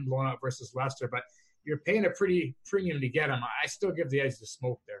with that wind blowing out versus Leicester. But you're paying a pretty premium to get him. I still give the edge to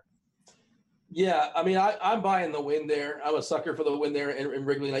Smoke there. Yeah, I mean, I'm buying the win there. I'm a sucker for the win there in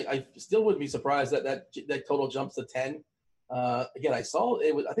Wrigley. I still wouldn't be surprised that total jumps to 10. Again, I saw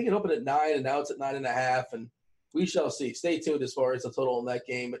it. I think it opened at 9, and now it's at 9.5. And we shall see. Stay tuned as far as the total in that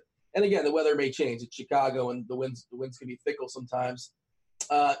game. And again, the weather may change. It's Chicago, and the winds can be fickle sometimes.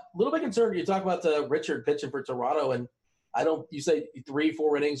 A little bit concerned. You talk about Richard pitching for Toronto, and you say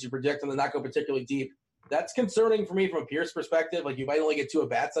 3-4 innings. You project him to not go particularly deep. That's concerning for me from a Pierce perspective. Like, you might only get 2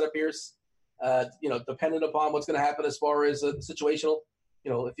 at-bats out of Pierce. Dependent upon what's going to happen as far as situational.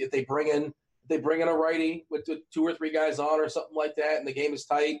 If they bring in a righty with 2 or 3 guys on or something like that, and the game is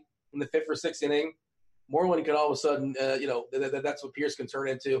tight in the 5th or 6th inning, Moreland can all of a sudden, that's what Pierce can turn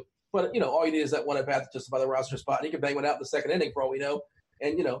into. But all you need is that one at bat just by the roster spot, and he can bang one out in the 2nd inning for all we know.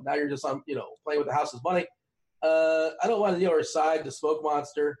 And now you're just on, playing with the house's money. I don't want the other side, the smoke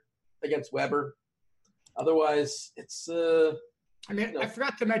monster against Weber. Otherwise, it's. I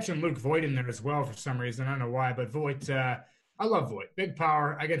forgot to mention Luke Voigt in there as well for some reason. I don't know why, but Voigt, I love Voigt. Big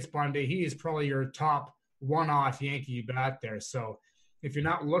power against Bundy. He is probably your top one-off Yankee bat there. So if you're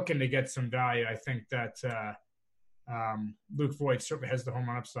not looking to get some value, I think that Luke Voigt certainly has the home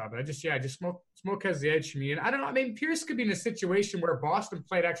run upside. But Smoke has the edge for me. And I don't know. I mean, Pierce could be in a situation where Boston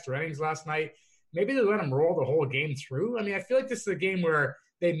played extra innings last night. Maybe they let him roll the whole game through. I mean, I feel like this is a game where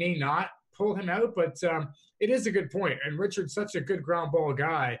they may not pull him out, but it is a good point. And Richard's such a good ground ball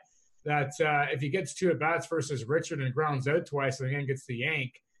guy that if he gets 2 at-bats versus Richard and grounds out twice and again gets the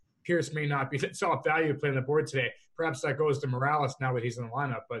yank, Pierce may not be solid value playing the board today. Perhaps that goes to Morales now that he's in the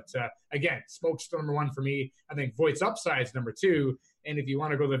lineup. But again, Smoke's still number 1 for me. I think Voigt's upside is number 2. And if you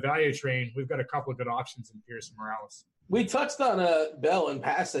want to go the value train, we've got a couple of good options in Pierce and Morales. We touched on Bell in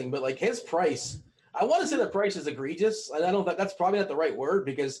passing, but like his price, I want to say the price is egregious. And I don't think that's probably not the right word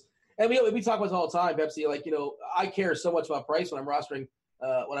because, and we talk about this all the time, Pepsi. Like, I care so much about price when I'm rostering,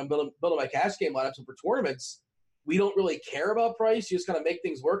 when I'm building my cash game lineups. And for tournaments, we don't really care about price. You just kind of make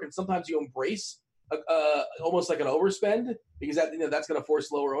things work. And sometimes you embrace almost like an overspend because that's going to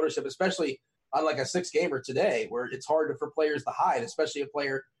force lower ownership, especially on like a 6-gamer today where it's hard for players to hide, especially a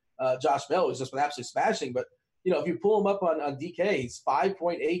player, Josh Bell, who's just been absolutely smashing. But, if you pull him up on DK, he's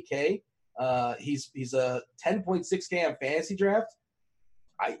 5.8K. He's a 10.6K on fantasy draft.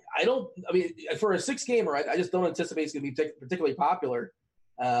 For a 6-gamer, I just don't anticipate it's going to be particularly popular.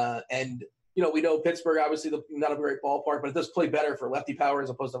 And we know Pittsburgh, obviously, not a great ballpark, but it does play better for lefty power as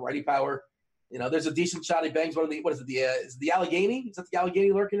opposed to righty power. There's a decent shot he bangs one of the, is it the Allegheny? Is that the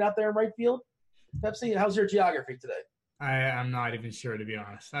Allegheny lurking out there in right field? Pepsi, how's your geography today? I'm not even sure, to be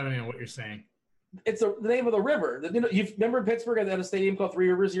honest. I don't even know what you're saying. It's the name of the river. You remember Pittsburgh had a stadium called Three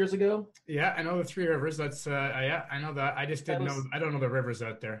Rivers years ago? Yeah, I know the Three Rivers. That's I know that. I just didn't know. I don't know the rivers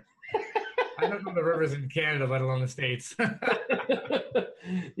out there. I don't know the rivers in Canada, let alone the States.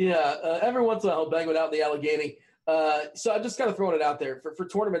 Yeah, every once in a while, he'll bang it out in the Allegheny. So I'm just kind of throwing it out there. For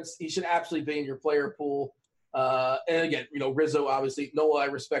tournaments, he should absolutely be in your player pool. And again, Rizzo, obviously. Noah, I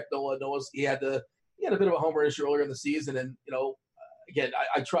respect Noah. He had a bit of a homer issue earlier in the season, and again,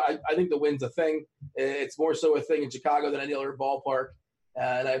 I think the win's a thing. It's more so a thing in Chicago than any other ballpark,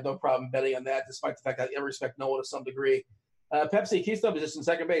 and I have no problem betting on that, despite the fact that I respect Noah to some degree. Pepsi, Keystone position,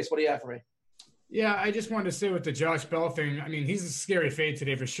 second base. What do you have for me? Yeah, I just wanted to say with the Josh Bell thing, I mean, he's a scary fade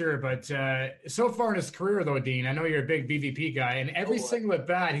today for sure. But so far in his career, though, Dean, I know you're a big BVP guy, and every single at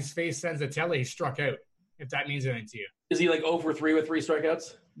bat he's faced Senzatelli, he struck out, if that means anything to you. Is he like 0 for 3 with 3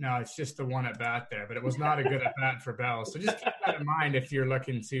 strikeouts? No, it's just the one at bat there, but it was not a good at bat for Bell. So just keep that in mind if you're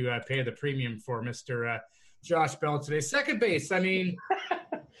looking to pay the premium for Mr. Josh Bell today. Second base, I mean,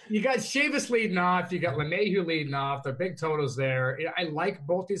 you got Chavis leading off. You got LeMahieu leading off. The big totals there. I like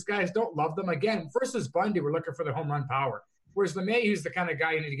both these guys. Don't love them. Again, versus Bundy, we're looking for the home run power. Whereas LeMahieu's the kind of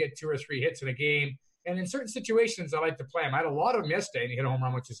guy you need to get 2 or 3 hits in a game. And in certain situations, I like to play him. I had a lot of them yesterday, and he hit a home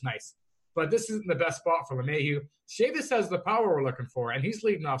run, which is nice. but this isn't the best spot for LeMahieu. Chavis has the power we're looking for, and he's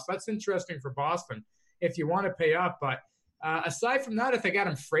leading off, so that's interesting for Boston if you want to pay up. But aside from that, if they got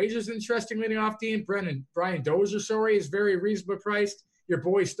him, Frazier's interesting leading off team. Brian Dozier, is very reasonably priced. Your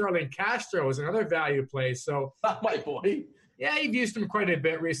boy Starlin Castro is another value play. So not my boy. Yeah, you've used him quite a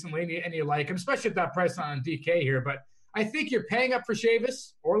bit recently, and you like him, especially at that price on DK here. But I think you're paying up for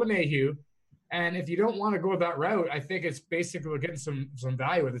Chavis or LeMahieu. And if you don't want to go that route, I think it's basically getting some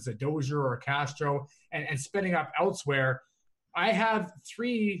value, whether it's a Dozier or a Castro, and spending up elsewhere. I have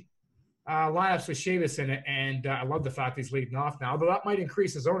 3 lineups with Chavis in it, and I love the fact he's leading off now, although that might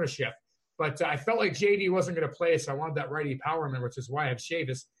increase his ownership. But I felt like JD wasn't going to play, so I wanted that righty powerman, which is why I have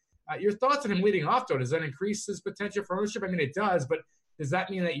Chavis. Your thoughts on him leading off, though? Does that increase his potential for ownership? I mean, it does, but does that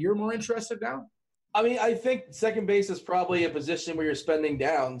mean that you're more interested now? I mean, I think second base is probably a position where you're spending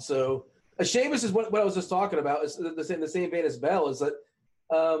down. So Chavis is what I was just talking about. Is the same vein as Bell, is that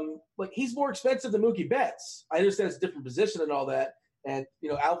he's more expensive than Mookie Betts. I understand it's a different position and all that, and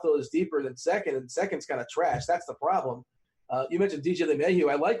outfield is deeper than second, and second's kind of trash. That's the problem. You mentioned DJ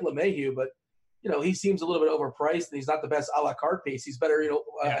LeMahieu. I like LeMahieu, but he seems a little bit overpriced, and he's not the best a la carte piece. He's better,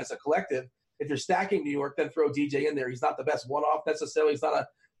 as a collective. If you're stacking New York, then throw DJ in there. He's not the best one-off necessarily. He's not a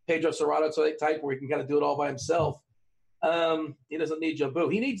Pedro Serrano type where he can kind of do it all by himself. He doesn't need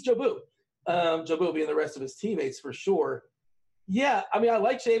Jobu. He needs Jobu. Jobu being the rest of his teammates for sure. Yeah, I mean, I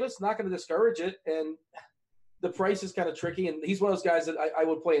like Chavis. Not going to discourage it, and the price is kind of tricky. And he's one of those guys that I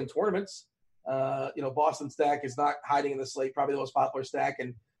would play in tournaments. Boston stack is not hiding in the slate, probably the most popular stack,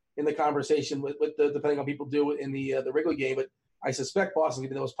 and in the conversation with the depending on people do in the Wrigley game, but I suspect Boston's going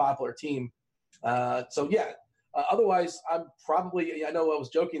to be the most popular team. Otherwise, I'm probably – I know I was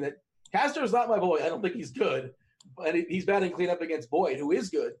joking that Castro's not my boy. I don't think he's good. But he's batting cleanup against Boyd, who is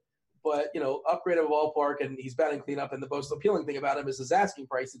good. But, upgrade of a ballpark, and he's batting cleanup. And the most appealing thing about him is his asking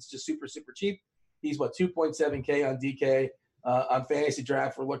price. It's just super, super cheap. He's, $2.7K on DK. On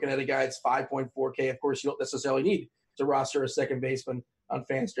FantasyDraft, we're looking at a guy that's $5.4K. Of course, you don't necessarily need to roster a second baseman on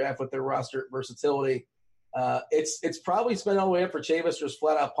FantasyDraft with their roster versatility. It's probably spent all the way up for Chavis, just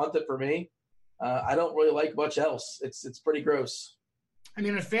flat out punt it for me. I don't really like much else. It's pretty gross. I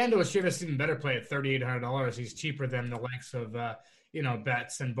mean, at FanDuel, Chavis even better play at $3,800. He's cheaper than the likes of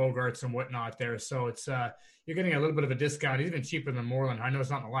Betts and Bogarts and whatnot there. So it's you're getting a little bit of a discount. He's even cheaper than Moreland. I know it's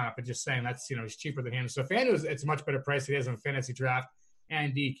not in the lineup, but just saying that's he's cheaper than him. So FanDuel, it's a much better price it is on FantasyDraft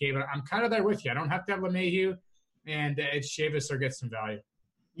and DK. But I'm kind of there with you. I don't have to have LeMahieu, and it's Chavis or get some value.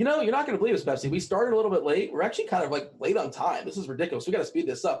 You're not going to believe this, Pepsi. We started a little bit late. We're actually kind of late on time. This is ridiculous. We got to speed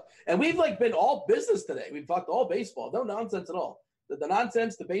this up. And we've been all business today. We've talked all baseball. No nonsense at all. The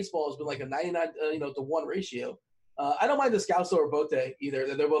nonsense, the baseball has been a 99 to 1 ratio. I don't mind the Scouso or Bote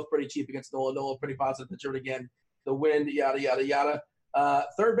either. They're both pretty cheap against Nola. Nola pretty positive pitcher. But again, the wind, yada, yada, yada.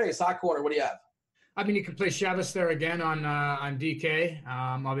 Third base, hot corner. What do you have? I mean, you can play Chavis there again on DK.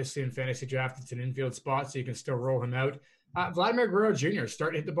 Obviously, in FantasyDraft, it's an infield spot, so you can still roll him out. Vladimir Guerrero Jr.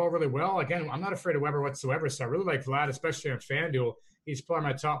 starting to hit the ball really well. Again, I'm not afraid of Weber whatsoever, so I really like Vlad, especially on FanDuel. He's probably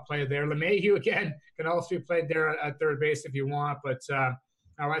my top player there. LeMahieu, again, can also be played there at third base if you want, but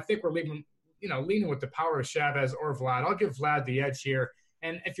I think we're leaning with the power of Chavez or Vlad. I'll give Vlad the edge here.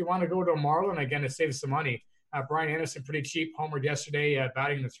 And if you want to go to a Marlin, again, to save some money, Brian Anderson, pretty cheap, homered yesterday,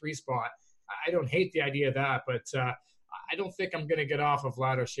 batting in the 3 spot. I don't hate the idea of that, but I don't think I'm going to get off of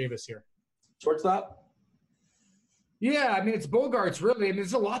Vlad or Chavis here. Shortstop? Yeah, I mean, it's Bogarts, really. I mean,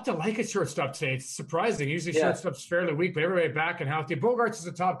 there's a lot to like at shortstop today. It's surprising. Usually shortstop's fairly weak, but everybody back and healthy. Bogarts is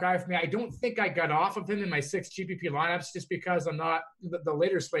a top guy for me. I don't think I got off of him in my 6 GPP lineups just because I'm not – the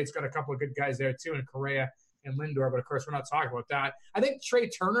later slate's got a couple of good guys there too, in Correa and Lindor, but of course we're not talking about that. I think Trey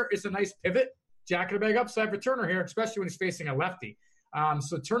Turner is a nice pivot. Jacket a bag upside for Turner here, especially when he's facing a lefty.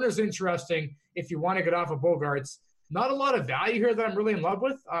 So Turner's interesting if you want to get off of Bogarts. Not a lot of value here that I'm really in love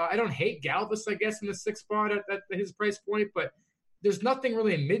with. I don't hate Galvis, I guess, in the 6th spot at his price point, but there's nothing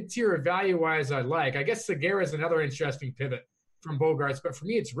really mid-tier value-wise I like. I guess Segura is another interesting pivot from Bogarts, but for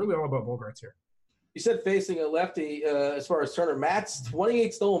me, it's really all about Bogarts here. You said facing a lefty as far as Turner. Matt's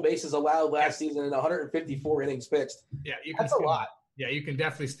 28 stolen bases allowed last season and 154 innings pitched. Yeah, that's a lot. Yeah, you can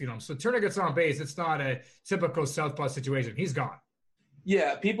definitely steal him. So Turner gets on base. It's not a typical southpaw situation. He's gone.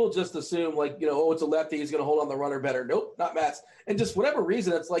 Yeah, people just assume it's a lefty, he's going to hold on the runner better. Nope, not Mets. And just whatever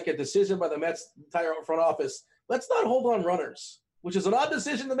reason, it's like a decision by the Mets entire front office. Let's not hold on runners, which is an odd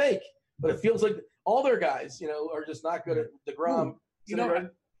decision to make. But it feels like all their guys, are just not good at DeGrom.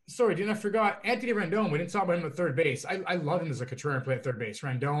 Sorry, I forgot Anthony Rendon. We didn't talk about him at third base. I love him as a contrarian play at third base.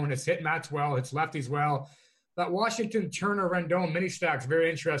 Rendon has hit Mats well, hits lefties well. That Washington Turner Rendon mini stack's very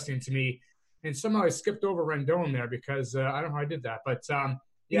interesting to me. And somehow I skipped over Rendon there because I don't know how I did that. But,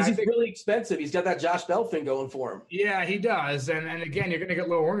 Yeah, he's really expensive. He's got that Josh Bell thing going for him. Yeah, he does. And again, you're going to get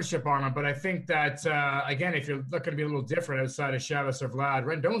low ownership on him. But I think that, again, if you're looking to be a little different outside of Chavez or Vlad,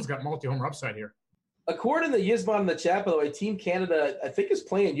 Rendon's got multi-homer upside here. According to Yisman in the chat, by the way, Team Canada, I think, is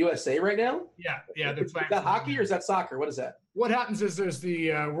playing USA right now. Yeah, they're playing. Is that hockey or is that soccer? What is that? What happens is there's the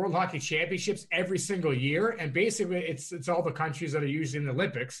World Hockey Championships every single year, and basically it's all the countries that are usually in the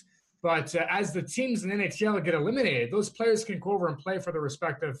Olympics. But as the teams in the NHL get eliminated, those players can go over and play for the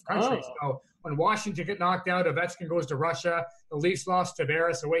respective countries. So when Washington get knocked out, Ovechkin goes to Russia. The Leafs lost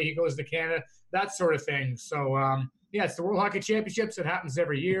Tavares, away he goes to Canada. That sort of thing. So, it's the World Hockey Championships. It happens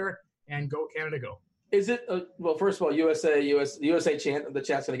every year, and go Canada, go. Is it well? First of all, USA chant. The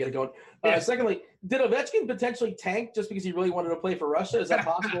chat's going to get it going. Secondly, did Ovechkin potentially tank just because he really wanted to play for Russia? Is that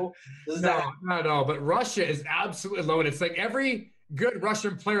possible? No. But Russia is absolutely loaded. It's like every good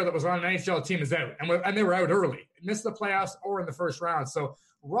Russian player that was on an NHL team is out, and they were out early, missed the playoffs or in the first round. So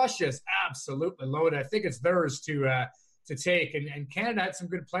Russia is absolutely loaded. I think it's theirs to take. And Canada had some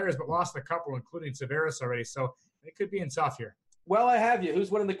good players, but lost a couple, including Tavares already. So it could be in tough here. Well, I have you. Who's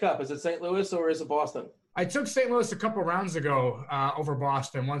winning the cup? Is it St. Louis or is it Boston? I took St. Louis a couple rounds ago over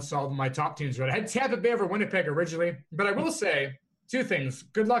Boston once all my top teams were. I had Tampa Bay over Winnipeg originally, but I will say two things.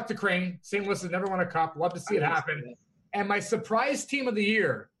 Good luck to Crane. St. Louis has never won a cup. Love to see it happen. And my surprise team of the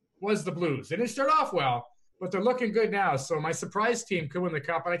year was the Blues. They didn't start off well, but they're looking good now. So my surprise team could win the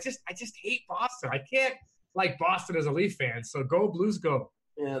cup. And I just hate Boston. I can't like Boston as a Leaf fan. So go Blues, go.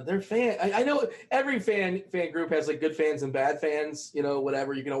 Yeah, they're fan. I know every fan group has like good fans and bad fans,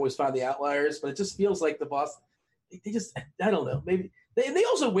 whatever. You can always find the outliers, but it just feels like the Boston, they just, I don't know. Maybe they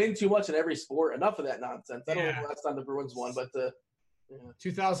also win too much in every sport. Enough of that nonsense. I don't know the last time the Bruins won, but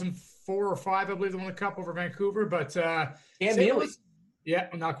 2004 or 5, I believe they won the cup over Vancouver, but Cam Neely. Yeah,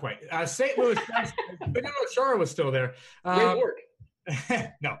 not quite. St. Louis, but Chara was still there. Great work.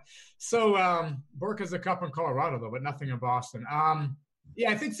 No. So Burke has a cup in Colorado, though, but nothing in Boston.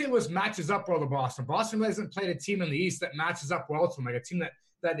 I think St. Louis matches up well to Boston. Boston hasn't played a team in the East that matches up well to them, like a team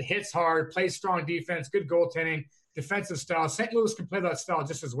that hits hard, plays strong defense, good goaltending, defensive style. St. Louis can play that style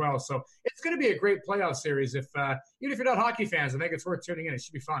just as well. So it's going to be a great playoff series. Even if you're not hockey fans, I think it's worth tuning in. It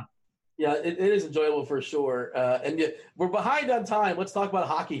should be fun. Yeah, it is enjoyable for sure. And we're behind on time. Let's talk about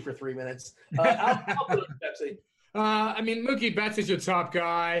hockey for 3 minutes. I'll put it Pepsi. Mookie Betts is your top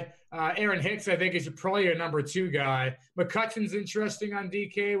guy. Aaron Hicks, I think, is probably your number 2 guy. McCutcheon's interesting on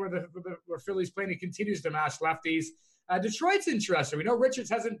DK, where Philly's playing. He continues to mash lefties. Detroit's interesting. We know Richards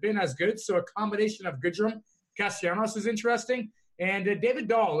hasn't been as good, so a combination of Goodrum, Castellanos is interesting. And David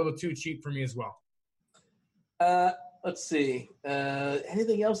Dahl, a little too cheap for me as well. Let's see.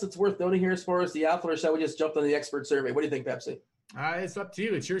 Anything else that's worth noting here as far as the outfielder? Shall we just jump on the expert survey? What do you think, Pepsi? It's up to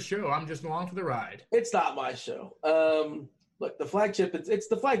you. It's your show. I'm just along for the ride. It's not my show. Look, the flagship. It's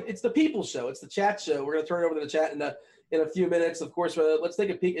the people's show. It's the chat show. We're going to turn it over to the chat in a few minutes. Of course, let's take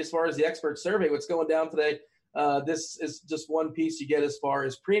a peek as far as the expert survey. What's going down today? This is just one piece you get as far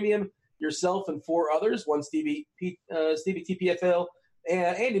as premium. Yourself and 4 others. One Stevie TPFL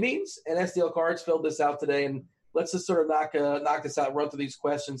and Andy Means and SDL Cards filled this out today. And let's just sort of knock this out, run through these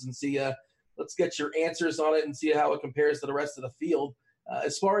questions, and see. Let's get your answers on it and see how it compares to the rest of the field.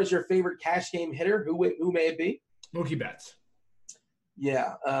 As far as your favorite cash game hitter, who may it be? Mookie Betts.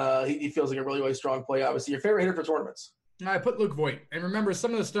 Yeah, he feels like a really, really strong play. Obviously, your favorite hitter for tournaments? I put Luke Voit. And remember,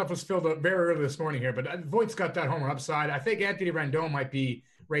 some of the stuff was filled up very early this morning here, but Voigt's got that homer upside. I think Anthony Rendon might be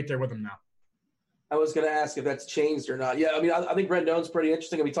right there with him now. I was going to ask if that's changed or not. Yeah, I mean, I think Rendon's pretty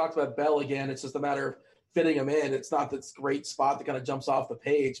interesting. And we talked about Bell again. It's just a matter of fitting him in. It's not this great spot that kind of jumps off the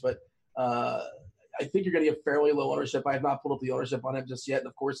page, but I think you're going to get fairly low ownership. I have not pulled up the ownership on him just yet. And,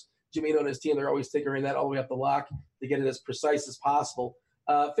 of course, Jimeno and his team, they're always tinkering that all the way up the lock to get it as precise as possible.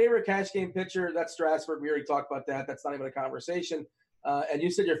 Favorite cash game pitcher, that's Strasburg. We already talked about that. That's not even a conversation. And you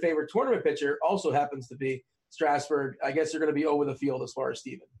said your favorite tournament pitcher also happens to be Strasburg. I guess you're going to be over the field as far as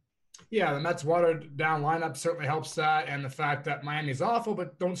Steven. Yeah, the Mets' watered-down lineup certainly helps that, and the fact that Miami's awful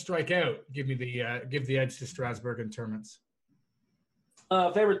but don't strike out give the edge to Strasburg in tournaments.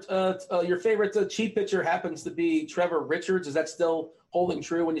 Your favorite cheap pitcher happens to be Trevor Richards. Is that still holding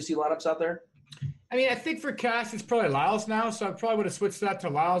true when you see lineups out there? I mean, I think for cash, it's probably Lyles now, so I probably would have switched that to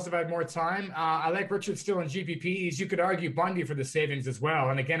Lyles if I had more time. I like Richards still in GPPs. You could argue Bundy for the savings as well.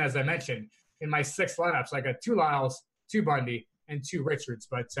 And again, as I mentioned, in my 6 lineups, I got 2 Lyles, 2 Bundy, and 2 Richards.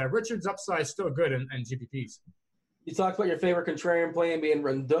 But Richards' upside is still good in GPPs. You talked about your favorite contrarian play being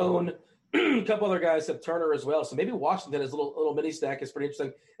Rendon. A couple other guys have Turner as well. So maybe Washington, his little mini stack is pretty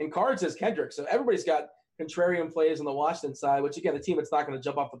interesting. And Cards has Kendrick. So everybody's got contrarian plays on the Washington side, which, again, a team that's not going to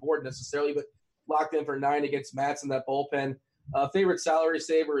jump off the board necessarily, but locked in for 9 against Mats in that bullpen. Favorite salary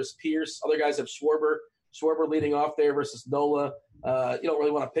saver is Pierce. Other guys have Schwarber. Schwarber leading off there versus Nola. You don't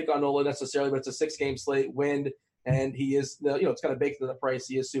really want to pick on Nola necessarily, but it's a 6-game slate, wind, and he is, it's kind of baked into the price.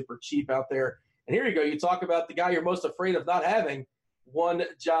 He is super cheap out there. And here you go. You talk about the guy you're most afraid of not having, one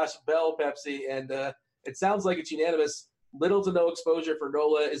Josh Bell, Pepsi, and it sounds like it's unanimous. Little to no exposure for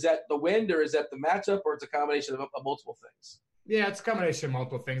Nola. Is that the wind, or is that the matchup, or it's a combination of multiple things? Yeah, it's a combination of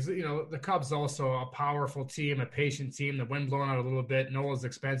multiple things. The Cubs also a powerful team, a patient team. The wind blowing out a little bit. Nola's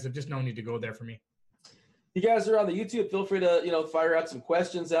expensive. Just no need to go there for me. You guys are on the YouTube. Feel free to, fire out some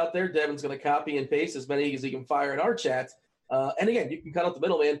questions out there. Devin's going to copy and paste as many as he can fire in our chat. And again, you can cut out the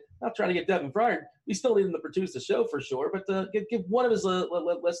middleman. Not trying to get Devin fired. We still need him to produce the show for sure, but give one of his one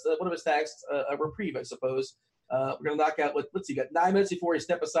of his tags a reprieve, I suppose. We're going to knock out. Let's see, you got 9 minutes before you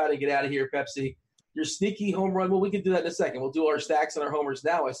step aside and get out of here, Pepsi. Your sneaky home run. Well, we can do that in a second. We'll do our stacks and our homers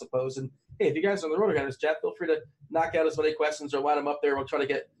now, I suppose. And hey, if you guys are on the Roto Gunners chat, feel free to knock out as many questions or line them up there. We'll try to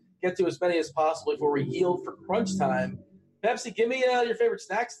get to as many as possible before we yield for crunch time. Pepsi, give me your favorite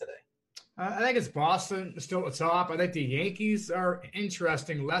snacks today. I think it's Boston still at the top. I think the Yankees are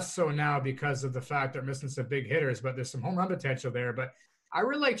interesting, less so now because of the fact they're missing some big hitters, but there's some home run potential there. But I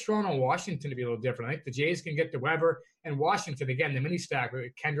really like Toronto and Washington to be a little different. I think the Jays can get to Weber, and Washington, again, the mini stack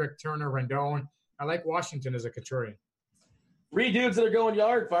with Kendrick, Turner, Rendon. I like Washington as a contrarian. 3 dudes that are going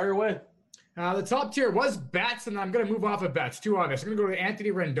yard. Fire away. The top tier was Betts, and I'm going to move off of Betts. 2 obvious. I'm going to go to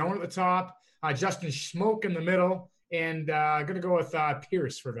Anthony Rendon at the top, Justin Schmoke in the middle, and I'm going to go with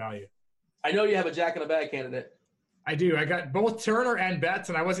Pierce for value. I know you have a jack-in-the-bag candidate. I do. I got both Turner and Betts,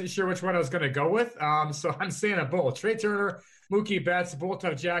 and I wasn't sure which one I was going to go with. So I'm saying a both. Trey Turner, Mookie Betts, both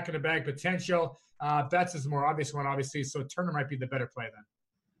have jack-in-the-bag potential. Betts is the more obvious one, obviously, so Turner might be the better play then.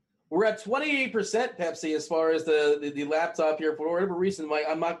 We're at 28%, Pepsi, as far as the laptop here. For whatever reason,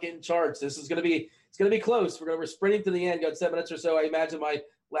 I'm not getting charged. This is going to be close. We're sprinting to the end. Got 7 minutes or so. I imagine my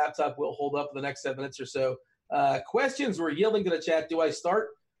laptop will hold up for the next 7 minutes or so. Questions we're yielding to the chat. Do I start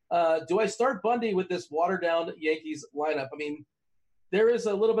Bundy with this watered-down Yankees lineup? I mean, there is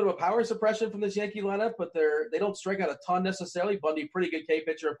a little bit of a power suppression from this Yankee lineup, but they don't strike out a ton necessarily. Bundy, pretty good K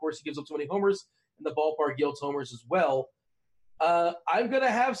pitcher. Of course, he gives up too many homers, and the ballpark yields homers as well. I'm going to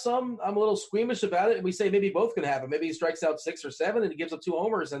have some. I'm a little squeamish about it, and we say maybe both can have it. Maybe he strikes out 6 or 7, and he gives up 2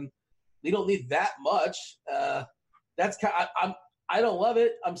 homers, and we don't need that much. I don't love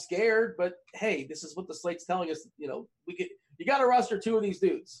it. I'm scared, but hey, this is what the slate's telling us. You got to roster 2 of these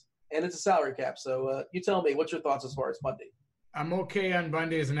dudes, and it's a salary cap. So you tell me, what's your thoughts as far as Bundy? I'm okay on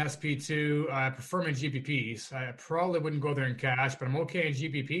Bundy as an SP2. I prefer him in GPPs. I probably wouldn't go there in cash, but I'm okay in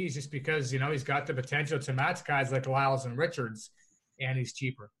GPPs just because, he's got the potential to match guys like Lyles and Richards, and he's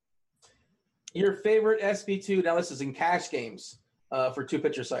cheaper. Your favorite SP2, now this is in cash games for 2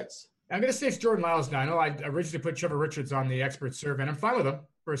 pitcher sites. I'm going to say it's Jordan Lyles now. I know I originally put Trevor Richards on the expert survey, and I'm fine with him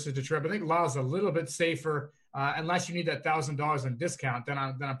versus Detroit. But I think Lyles is a little bit safer unless you need that $1,000 in discount. Then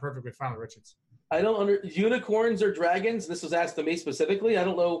I'm perfectly fine with Richards. I don't unicorns or dragons. This was asked to me specifically. I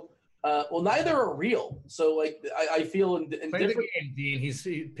don't know. Well, neither are real. So I feel in play different. The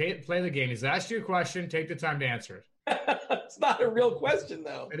game, Dean. Play the game. He's asked you a question. Take the time to answer it. It's not a real question,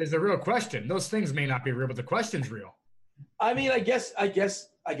 though. It is a real question. Those things may not be real, but the question's real. I mean, I guess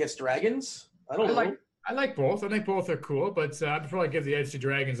dragons. I don't know. I like both. I think both are cool, but I'd probably give the edge to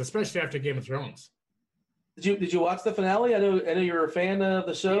dragons, especially after Game of Thrones. Did you watch the finale? I know you're a fan of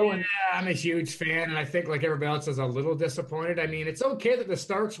the show. Yeah, I'm a huge fan, and I think like everybody else is a little disappointed. I mean, it's okay that the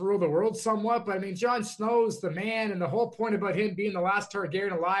Starks rule the world somewhat, but I mean, Jon Snow's the man, and the whole point about him being the last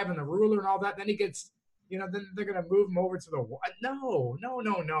Targaryen alive and the ruler and all that, then he gets, then they're going to move him over to the no.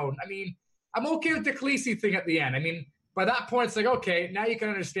 I mean, I'm okay with the Khaleesi thing at the end. I mean, by that point, it's like, okay, now you can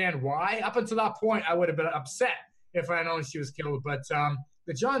understand why. Up until that point, I would have been upset if I had known she was killed, but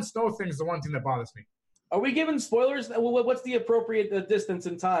the Jon Snow thing is the one thing that bothers me. Are we giving spoilers? What's the appropriate distance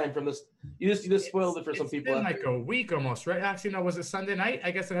in time from this? You just spoiled it for some people. It's been like a week almost, right? Actually, no, was it Sunday night?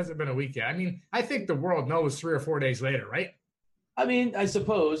 I guess it hasn't been a week yet. I mean, I think the world knows 3 or 4 days later, right? I mean, I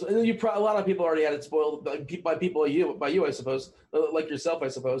suppose. And a lot of people already had it spoiled by you, I suppose, like yourself, I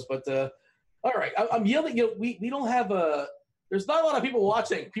suppose. But all right, I'm yelling. We don't have there's not a lot of people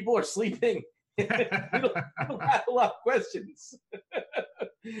watching. People are sleeping. we don't have a lot of questions.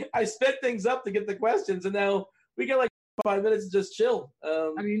 I sped things up to get the questions, and now we get like 5 minutes to just chill.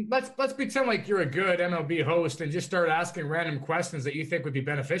 I mean, let's pretend like you're a good MLB host and just start asking random questions that you think would be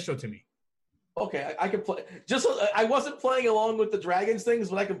beneficial to me. Okay, I can play. Just I wasn't playing along with the Dragons things,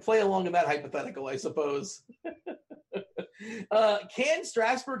 but I can play along in that hypothetical, I suppose. Can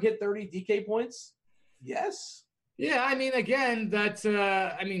Strasburg hit 30 DK points? Yes. Yeah, I mean, again,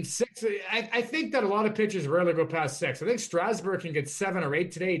 six. I think that a lot of pitchers rarely go past six. I think Strasburg can get 7 or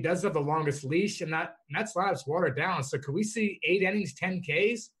 8 today. He does have the longest leash, and that lineup's watered down. So could we see 8 innings, 10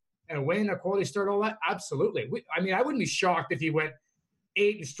 Ks, and a win, a quality start, all that? Absolutely. I wouldn't be shocked if he went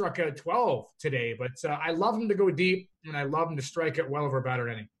 8 and struck out 12 today. But I love him to go deep, and I love him to strike it well over a batter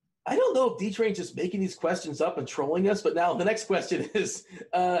inning. I don't know if D-Train's just making these questions up and trolling us, but now the next question is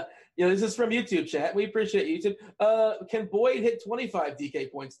this is from YouTube chat. We appreciate YouTube. Can Boyd hit 25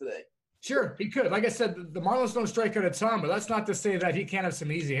 DK points today? Sure, he could. Like I said, the Marlins don't strike out a ton, but that's not to say that he can't have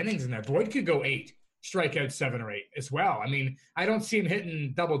some easy innings in there. Boyd could go 8, strike out 7 or 8 as well. I mean, I don't see him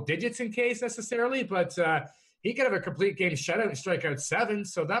hitting double digits in case necessarily, but he could have a complete game shutout and strike out 7,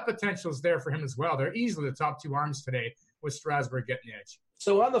 so that potential is there for him as well. They're easily the top 2 arms today with Strasburg getting the edge.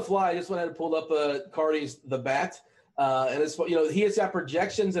 So on the fly, I just went ahead and pulled up Cardi's The Bat. And it's, he has got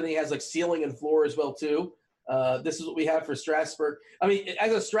projections and he has like ceiling and floor as well too. This is what we have for Strasburg. I mean,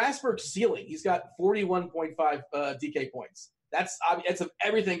 as a Strasburg ceiling, he's got 41.5 DK points. That's if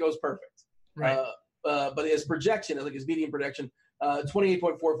everything goes perfect. Right. But his projection, like his median projection,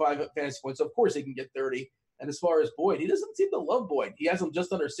 28.45 fantasy points. So of course he can get 30. And as far as Boyd, he doesn't seem to love Boyd. He has him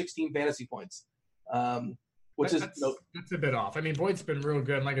just under 16 fantasy points. That's a bit off. I mean, Boyd's been real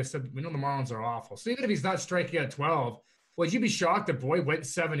good. And like I said, we know the Marlins are awful. So even if he's not striking at 12, would you be shocked if Boyd went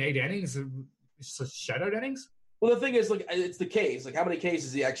 7, 8 innings, shutout innings? Well, the thing is, like, it's the Ks. Like, how many Ks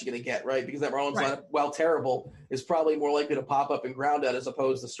is he actually going to get, right? Because that Marlins lineup, while terrible, is probably more likely to pop up and ground out as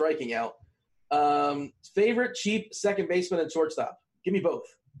opposed to striking out. Favorite cheap second baseman and shortstop? Give me both.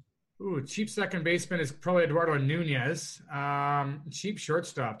 Ooh, cheap second baseman is probably Eduardo Nunez. Cheap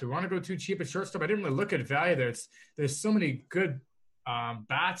shortstop. Do we want to go too cheap at shortstop? I didn't really look at value there. There's so many good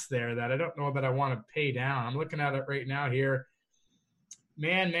bats there that I don't know that I want to pay down. I'm looking at it right now here.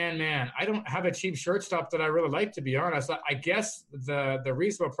 Man. I don't have a cheap shortstop that I really like, to be honest. I guess the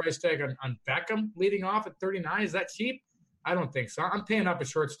reasonable price tag on Beckham leading off at 39, is that cheap? I don't think so. I'm paying up a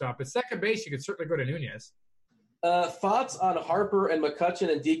shortstop. At second base, you could certainly go to Nunez. Thoughts on Harper and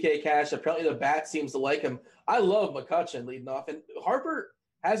McCutchen and DK Cash? Apparently the bat seems to like him. I love McCutchen leading off. And Harper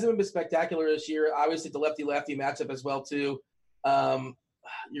hasn't been spectacular this year. Obviously, the lefty-lefty matchup as well, too. You're going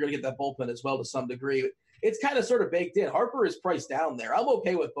to get that bullpen as well to some degree. It's kind of sort of baked in. Harper is priced down there. I'm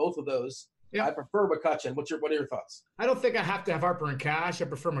okay with both of those. Yeah. I prefer McCutchen. What are your thoughts? I don't think I have to have Harper and Cash. I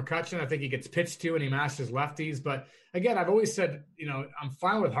prefer McCutchen. I think he gets pitched to and he mashes lefties. But again, I've always said, I'm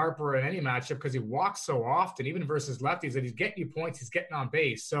fine with Harper in any matchup because he walks so often, even versus lefties, that he's getting you points. He's getting on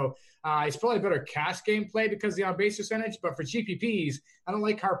base. So he's probably a better Cash game play because of the on base percentage. But for GPPs, I don't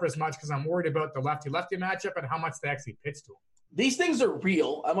like Harper as much because I'm worried about the lefty-lefty matchup and how much they actually pitch to him. These things are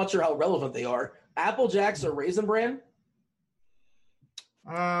real. I'm not sure how relevant they are. Apple Jacks or Raisin Bran?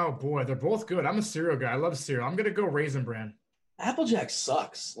 Oh, boy, they're both good. I'm a cereal guy. I love cereal. I'm going to go Raisin Bran. Applejack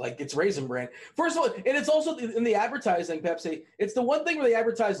sucks. Like, it's Raisin Bran. First of all, and it's also in the advertising, Pepsi, it's the one thing where they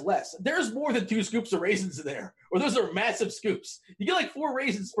advertise less. There's more than 2 scoops of raisins in there, or those are massive scoops. You get like 4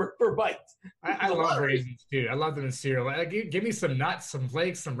 raisins per bite. I love raisins, too. I love them in cereal. Give me some nuts, some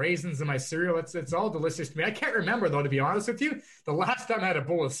flakes, some raisins in my cereal. It's all delicious to me. I can't remember, though, to be honest with you, the last time I had a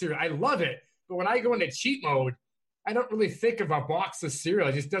bowl of cereal. I love it, but when I go into cheat mode, I don't really think of a box of cereal.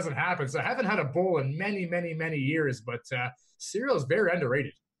 It just doesn't happen. So I haven't had a bowl in many, many, many years, but cereal is very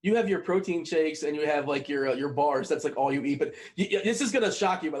underrated. You have your protein shakes and you have like your bars. That's like all you eat. But this is going to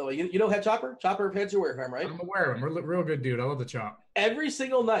shock you, by the way. You know Head Chopper? Chopper of Heads, you're aware of him, right? I'm aware of him. Real good dude. I love the chop. Every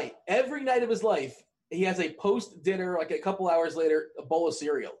single night, every night of his life, he has a post-dinner, like a couple hours later, a bowl of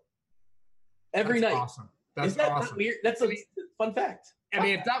cereal. That's night. Awesome. That's awesome. Not weird? That's a fun fact. I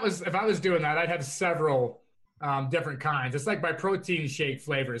mean, if I was doing that, I'd have several different kinds. It's like my protein shake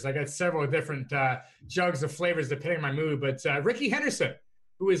flavors. I got several different jugs of flavors depending on my mood. But Ricky Henderson,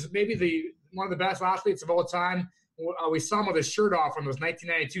 who is maybe one of the best athletes of all time, we saw him with his shirt off on those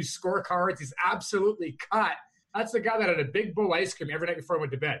 1992 scorecards. He's absolutely cut. That's the guy that had a big bowl of ice cream every night before he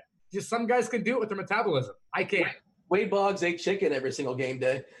went to bed. Just some guys can do it with their metabolism. I can't. Wade Boggs ate chicken every single game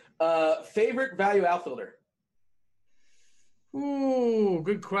day. Favorite value outfielder? Ooh,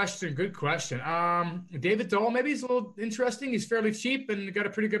 good question. David Dahl, maybe he's a little interesting. He's fairly cheap and got a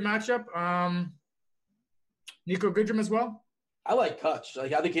pretty good matchup. Nico Goodrum as well. I like Kutch.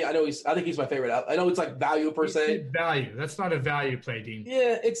 I think he's my favorite out. I know it's like value per se. Value. That's not a value play, Dean.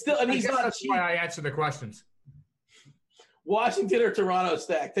 Yeah, it's still. I mean, he's not. That's cheap. Why I answer the questions. Washington or Toronto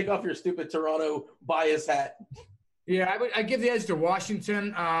stack. Take off your stupid Toronto bias hat. Yeah, I give the edge to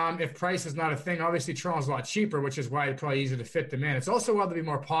Washington if price is not a thing. Obviously, Toronto's a lot cheaper, which is why it's probably easier to fit them in. It's also well to be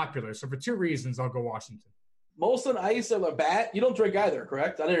more popular. So for 2 reasons, I'll go Washington. Molson Ice or Labatt. You don't drink either,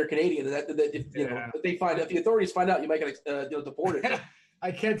 correct? I know you're Canadian. If the authorities find out, you might get deported.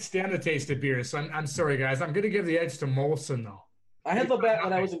 I can't stand the taste of beer, so I'm sorry, guys. I'm going to give the edge to Molson, though. I had Labatt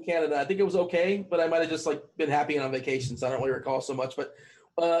when I was in Canada. I think it was okay, but I might have just been happy and on vacation, so I don't really recall so much. But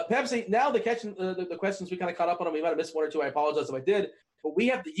Pepsi, now the questions we kind of caught up on them. We might have missed one or two. I apologize if I did. But we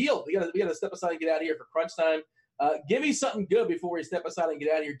have the yield. We got to step aside and get out of here for crunch time. Give me something good before we step aside and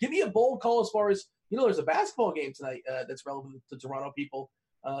get out of here. Give me a bold call as far as, there's a basketball game tonight that's relevant to Toronto people.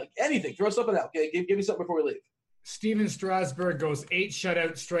 Anything. Throw something out. Okay? Give me something before we leave. Steven Strasburg goes 8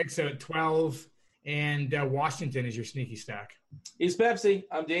 shutouts, strikes out 12, and Washington is your sneaky stack. He's Pepsi.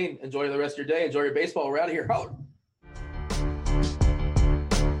 I'm Dean. Enjoy the rest of your day. Enjoy your baseball. We're out of here. Holler.